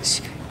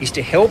workers is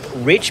to help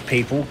rich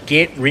people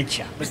get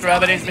richer. Mr.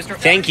 Albanese, Mr.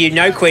 Thank you,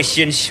 no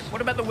questions.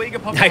 What about the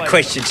Uyghur population? No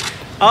questions.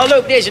 Oh,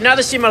 look, there's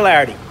another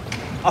similarity.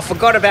 I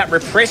forgot about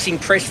repressing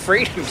press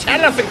freedoms. How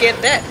did I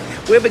forget that?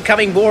 We're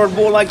becoming more and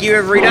more like you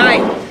every day.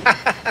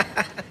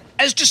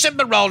 As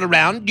December rolled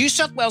around, New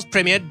South Wales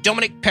Premier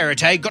Dominic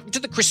Perrottet got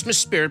into the Christmas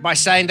spirit by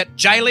saying that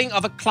jailing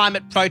of a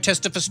climate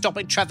protester for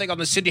stopping traffic on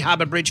the Sydney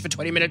Harbour Bridge for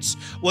 20 minutes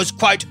was,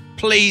 quote,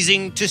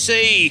 pleasing to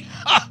see.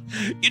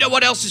 You know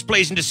what else is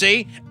pleasing to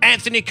see?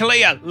 Anthony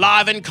Kalia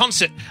live in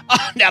concert.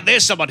 Now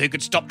there's someone who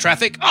could stop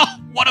traffic.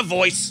 What a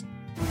voice.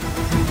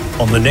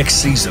 On the next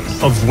season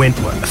of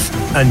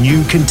Wentworth, a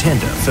new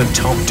contender for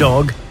Top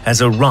Dog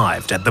has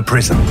arrived at the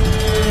prison.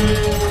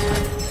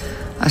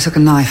 I took a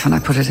knife and I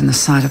put it in the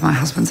side of my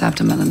husband's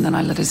abdomen, and then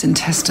I let his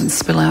intestines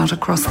spill out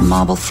across the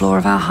marble floor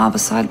of our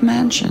harbourside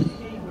mansion.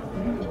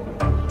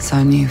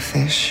 So, new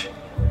fish,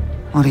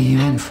 what are you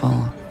in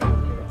for?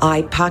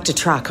 I parked a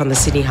truck on the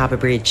Sydney Harbour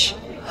Bridge.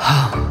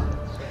 Oh,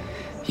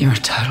 you're a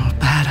total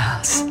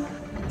badass.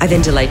 I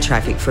then delayed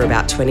traffic for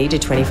about 20 to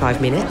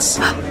 25 minutes.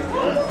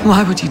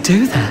 Why would you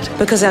do that?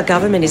 Because our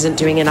government isn't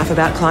doing enough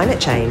about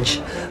climate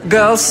change.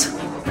 Girls,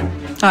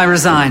 I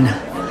resign.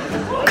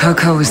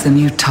 Coco is the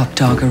new top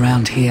dog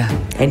around here.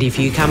 And if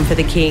you come for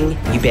the king,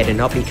 you better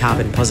not be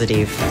carbon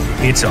positive.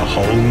 It's a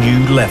whole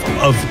new level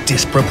of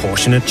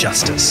disproportionate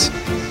justice.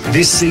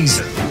 This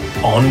season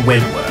on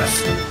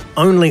Wentworth,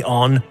 only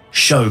on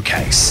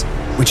Showcase,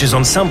 which is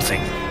on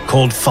something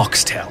called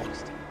Foxtel.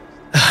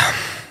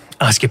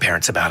 Ask your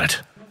parents about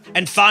it.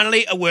 And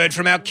finally, a word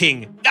from our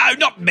king. No,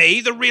 not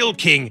me, the real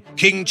king,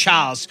 King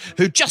Charles,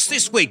 who just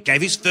this week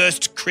gave his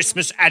first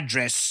Christmas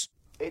address.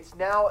 It's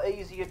now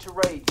easier to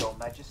read, Your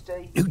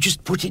Majesty. You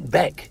just put it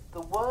back.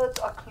 The words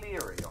are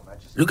clearer, Your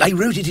Majesty. Look, I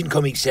wrote it in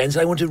Comic Sans.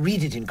 I want to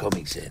read it in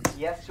Comic Sans.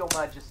 Yes, Your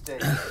Majesty.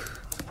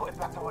 Put it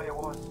back the way it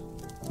was.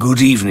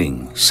 Good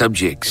evening,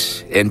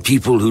 subjects, and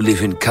people who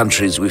live in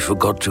countries we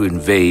forgot to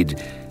invade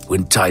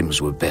when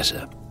times were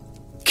better.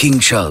 King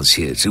Charles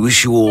here to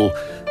wish you all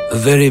a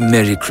very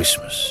Merry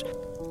Christmas.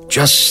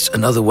 Just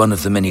another one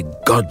of the many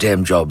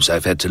goddamn jobs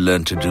I've had to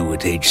learn to do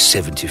at age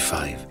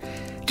 75.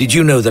 Did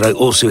you know that I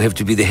also have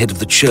to be the head of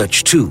the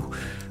church, too?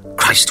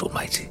 Christ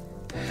almighty.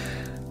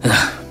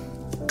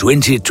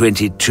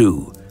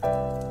 2022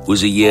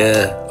 was a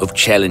year of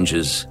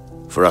challenges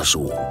for us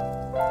all.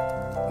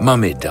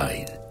 Mummy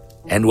died,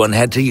 and one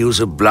had to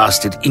use a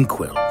blasted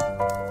inkwell.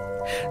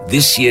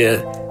 This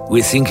year,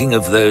 we're thinking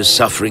of those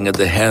suffering at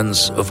the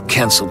hands of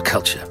cancelled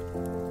culture,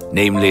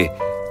 namely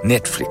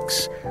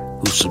Netflix,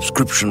 whose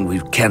subscription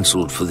we've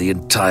cancelled for the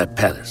entire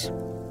palace.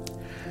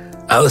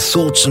 Our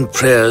thoughts and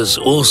prayers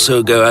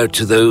also go out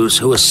to those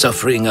who are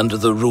suffering under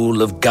the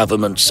rule of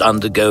governments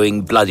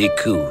undergoing bloody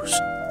coups,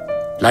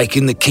 like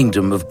in the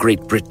Kingdom of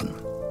Great Britain.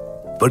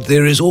 But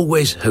there is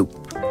always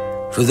hope.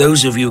 For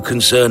those of you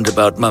concerned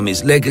about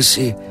Mummy's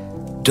legacy,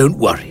 don't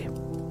worry.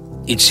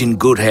 It's in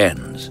good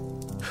hands.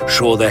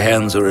 Sure, the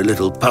hands are a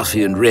little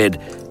puffy and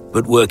red,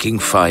 but working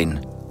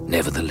fine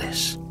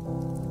nevertheless.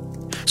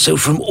 So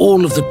from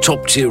all of the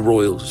top-tier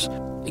royals,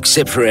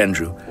 except for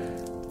Andrew,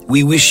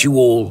 we wish you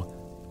all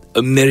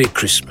a Merry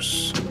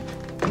Christmas.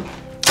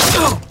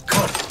 Oh,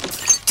 God.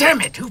 Damn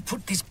it, who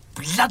put this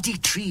bloody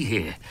tree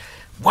here?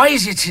 Why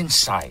is it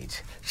inside?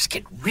 Just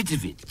get rid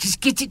of it.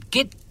 Just get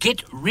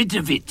rid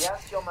of it.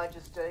 Yes, Your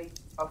Majesty.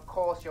 Of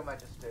course, Your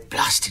Majesty.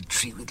 Blasted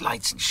tree with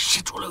lights and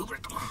shit all over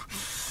it.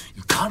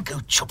 You can't go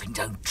chopping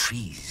down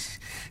trees.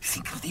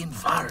 Think of the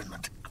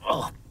environment.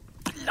 Oh,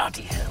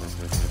 bloody hell.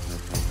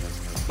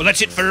 Well,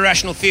 that's it for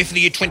Irrational Fear for the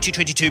year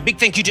 2022. Big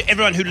thank you to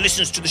everyone who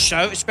listens to the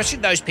show, especially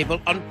those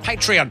people on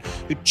Patreon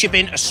who chip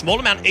in a small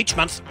amount each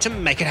month to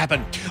make it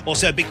happen.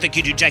 Also, a big thank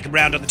you to Jacob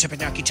Round on the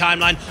Tapanaki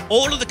timeline,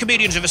 all of the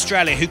comedians of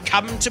Australia who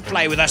come to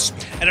play with us.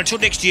 And until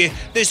next year,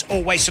 there's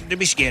always something to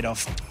be scared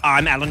of.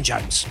 I'm Alan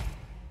Jones.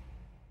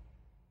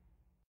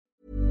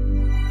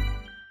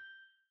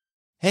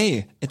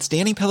 Hey, it's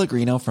Danny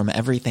Pellegrino from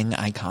Everything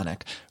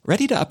Iconic.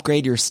 Ready to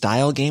upgrade your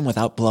style game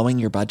without blowing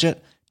your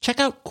budget? Check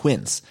out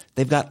Quince.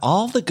 They've got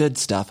all the good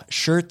stuff,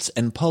 shirts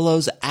and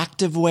polos,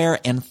 activewear,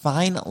 and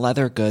fine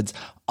leather goods,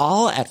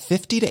 all at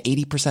 50 to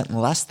 80%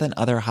 less than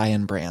other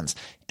high-end brands.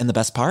 And the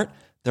best part?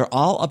 They're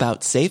all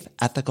about safe,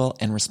 ethical,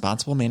 and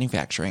responsible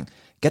manufacturing.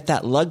 Get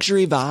that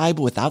luxury vibe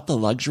without the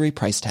luxury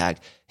price tag.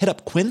 Hit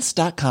up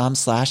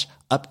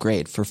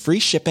quince.com/upgrade for free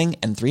shipping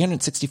and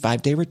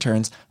 365-day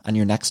returns on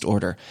your next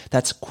order.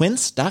 That's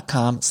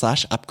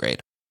quince.com/upgrade.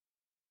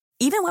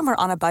 Even when we're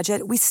on a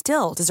budget, we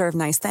still deserve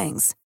nice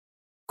things.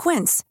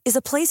 Quince is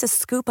a place to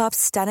scoop up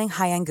stunning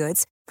high-end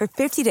goods for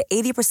 50 to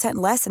 80%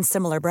 less than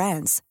similar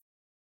brands.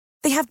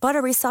 They have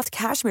buttery soft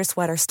cashmere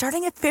sweaters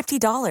starting at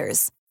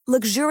 $50,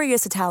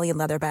 luxurious Italian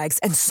leather bags,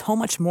 and so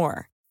much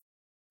more.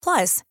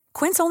 Plus,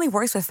 Quince only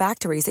works with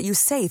factories that use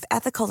safe,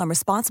 ethical, and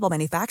responsible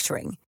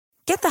manufacturing.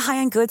 Get the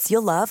high-end goods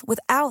you'll love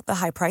without the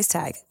high price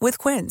tag with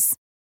Quince.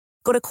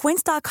 Go to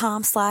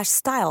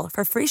quince.com/style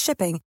for free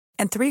shipping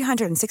and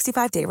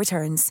 365-day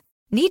returns.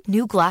 Need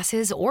new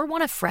glasses or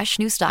want a fresh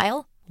new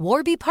style?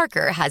 Warby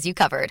Parker has you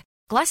covered.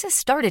 Glasses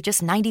start at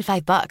just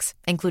 $95,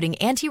 including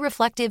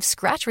anti-reflective,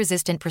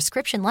 scratch-resistant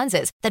prescription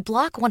lenses that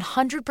block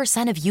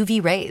 100% of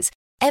UV rays.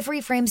 Every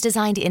frame's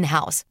designed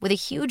in-house with a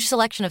huge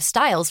selection of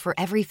styles for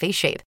every face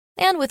shape.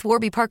 And with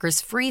Warby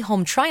Parker's free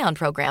home try-on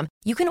program,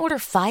 you can order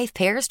 5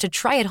 pairs to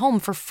try at home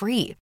for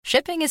free.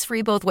 Shipping is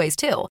free both ways,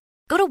 too.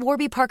 Go to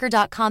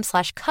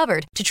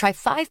warbyparker.com/covered to try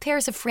 5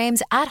 pairs of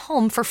frames at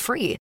home for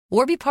free.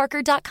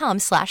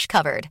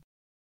 warbyparker.com/covered.